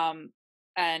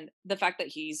 And the fact that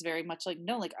he's very much like,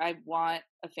 no, like I want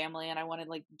a family and I want to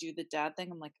like do the dad thing.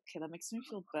 I'm like, okay, that makes me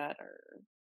feel better.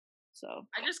 So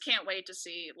I just can't wait to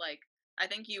see, like, I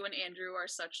think you and Andrew are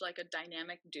such like a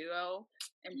dynamic duo,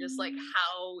 and just like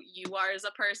how you are as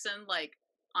a person, like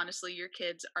honestly your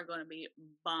kids are going to be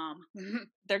bomb.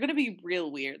 they're gonna be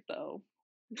real weird though.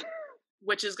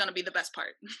 Which is going to be the best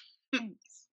part.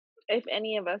 If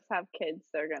any of us have kids,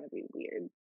 they're gonna be weird.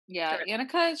 Yeah, Correct.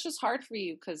 Annika, it's just hard for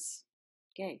you because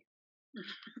gay.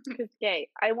 Because gay.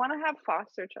 I want to have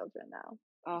foster children now.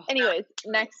 Oh, Anyways,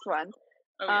 next one.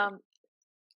 Oh, yeah.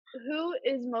 Who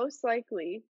is most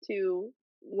likely to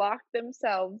lock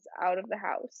themselves out of the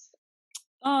house?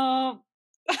 um,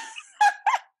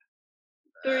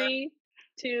 3,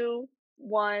 2,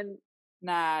 1.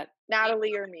 not.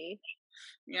 Natalie or me?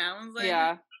 Yeah, I was like,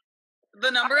 Yeah,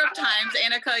 the number of times,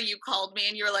 Annika, you called me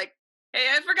and you were like, hey,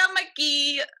 I forgot my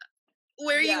key.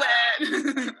 Where are you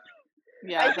at?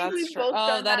 yeah, I think that's we've true. both Oh,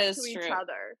 done that that is to true. each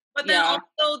other. But then Yeah.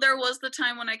 also there was the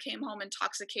time when I came home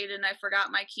intoxicated and I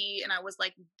forgot my key and I was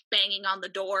like banging on the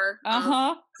door.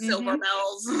 Uh-huh. Silver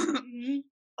bells. Mhm.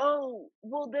 Oh,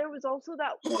 well, there was also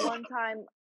that one time.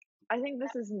 I think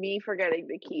this is me forgetting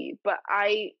the key, but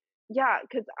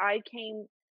because I came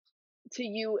to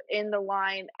you in the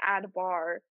line at a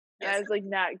bar, and I Yes. was like,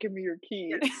 Nat, give me your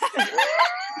key.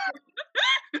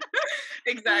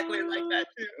 Exactly like that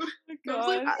too. Oh I was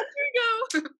like, my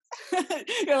here you go.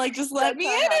 You're like, just let That's me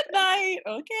how in it at happened. night.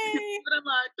 Okay. But I'm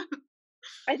like,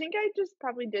 I think I just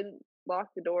probably didn't lock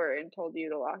the door and told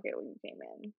you to lock it when you came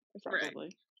in or something. Right.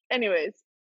 Probably. Anyways,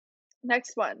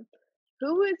 next one.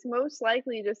 Who is most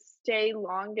likely to stay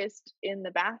longest in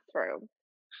the bathroom?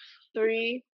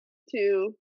 3,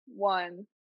 2, 1.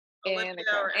 Olivia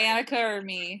Annika. or Annika. Annika or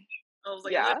me. I was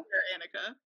like, Yeah. Olivia or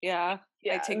Annika. Yeah.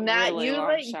 Yeah, I take Nat, really you long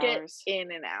like showers. get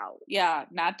in and out. Yeah,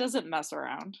 Nat doesn't mess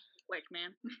around. Like,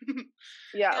 man.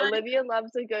 Yeah, Yeah, Olivia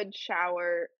loves a good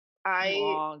shower. I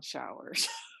Long showers.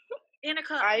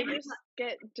 Annika. just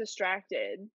get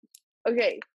distracted.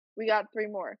 Okay, we got 3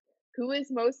 more. Who is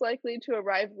most likely to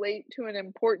arrive late to an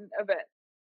important event?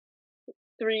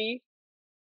 3,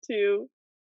 2,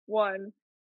 1.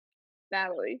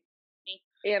 Natalie. Me.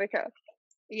 Annika.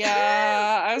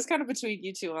 Yeah, I was kind of between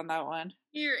you two on that one.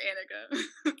 Here,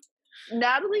 Annika.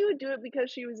 Natalie would do it because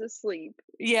she was asleep.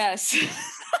 Yes.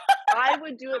 I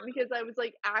would do it because I was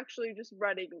like actually just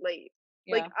running late.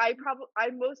 Yeah. Like I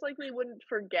most likely wouldn't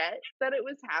forget that it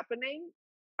was happening.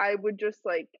 I would just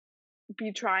like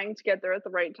be trying to get there at the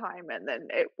right time and then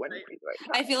it wouldn't Right. be the right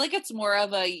I time. feel like it's more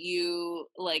of a you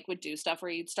like would do stuff where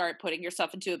you'd start putting your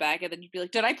stuff into a bag and then you'd be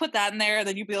like, did I put that in there? And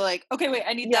then you'd be like, okay, wait,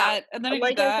 I need Yeah, that. And then I need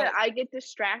Like I that. said, I get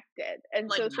distracted and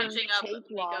Like so things touching up take makeup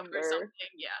or longer something.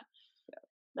 Yeah.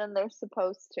 than they're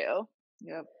supposed to.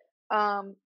 Yep.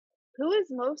 Who is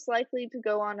most likely to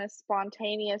go on a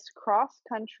spontaneous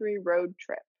cross-country road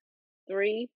trip?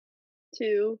 3,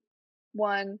 2,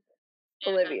 1.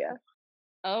 Olivia.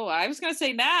 Oh, I was gonna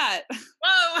say Nat.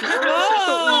 Whoa!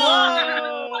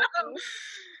 Whoa!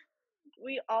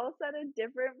 We all said a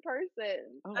different person.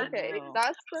 Oh, Okay, no.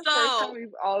 that's the first So- time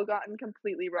we've all gotten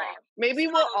completely wrong. Right. Maybe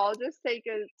we'll So- all just take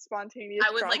a spontaneous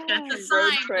I was like, that's a cross-country sign.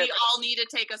 road trip. We all need to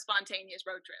take a spontaneous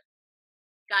road trip,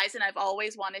 guys. And I've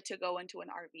always wanted to go into an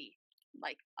RV,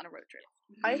 like on a road trip.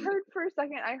 I heard for a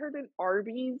second, I heard an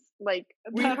Arby's, like,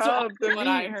 we That's have the what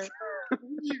I meats. heard.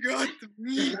 You got the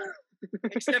meat,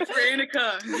 except for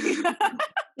Annika.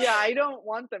 Yeah, I don't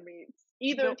want the meats.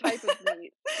 Either Nope. type of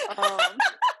meat.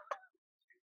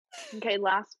 Okay,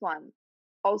 last one.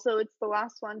 Also, it's the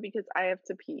last one because I have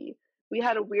to pee. We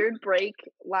had a weird break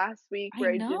last week where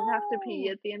I didn't have to pee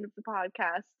know. at the end of the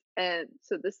podcast. And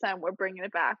so this time we're bringing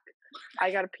it back.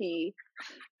 I gotta pee.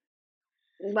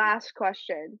 Last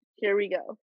question. Here we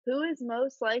go. Who is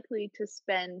most likely to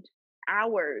spend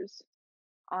hours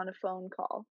on a phone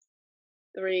call?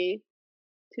 3,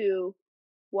 2,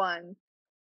 1.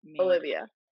 Me. Olivia.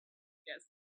 Yes.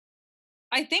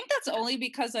 I think that's only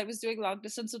because I was doing long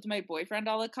distance with my boyfriend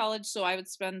all of college, so I would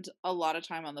spend a lot of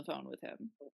time on the phone with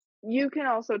him. You can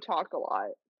also talk a lot.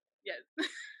 Yes.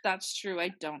 That's true. I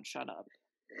don't shut up.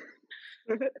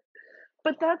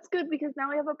 But that's good because now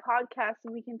we have a podcast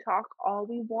and we can talk all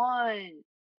we want.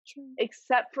 True.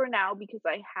 Except for now because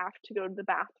I have to go to the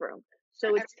bathroom.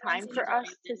 So it's time Everyone's for us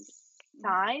to enjoying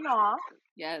sign off.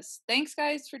 Yes. Thanks,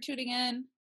 guys, for tuning in.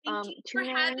 Thank you for tune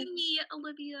in. having me,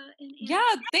 Olivia and Anna.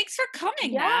 Yeah, thanks for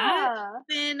coming, Nat. Yeah. It's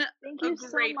been Thank a you so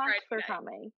great much Friday for night.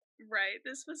 coming. Right.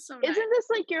 This was so nice. Isn't this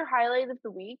like your highlight of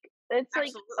the week? It's like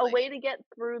a Absolutely. way to get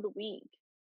through the week.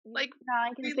 Like, now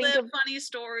I can We think live of funny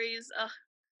stories.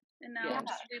 And now Yeah. I'm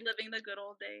just reliving the good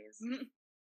old days.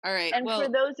 All right. and well, for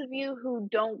those of you who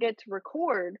don't get to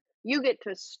record, you get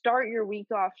to start your week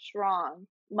off strong.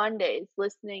 Mondays,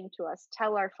 listening to us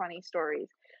tell our funny stories.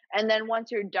 And then once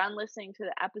you're done listening to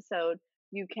the episode,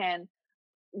 you can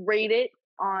rate it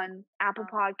on Apple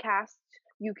Podcasts.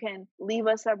 You can leave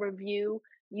us a review.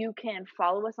 You can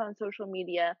follow us on social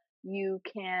media. You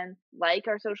can like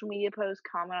our social media posts,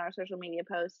 comment on our social media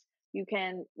posts.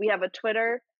 We have a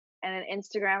Twitter and an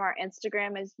Instagram. Our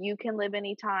Instagram is You Can Live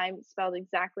Anytime, spelled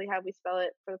exactly how we spell it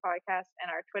for the podcast. And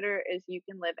our Twitter is You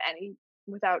Can Live Any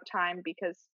without time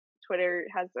because Twitter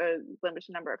has a limited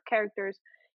number of characters.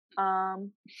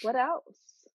 What else?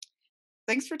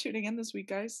 thanks for tuning in this week,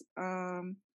 guys.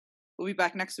 We'll be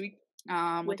back next week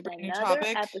with With a brand new another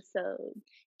topic. episode.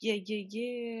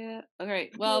 Yeah. All right.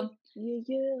 Well,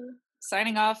 Yeah.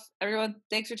 signing off, everyone.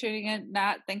 Thanks for tuning in.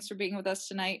 Nat, thanks for being with us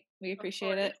tonight. We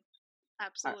appreciate it.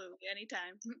 Absolutely.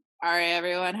 Anytime. All right,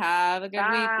 everyone. Have a good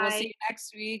week. We'll Bye. see you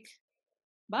next week.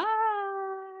 Bye.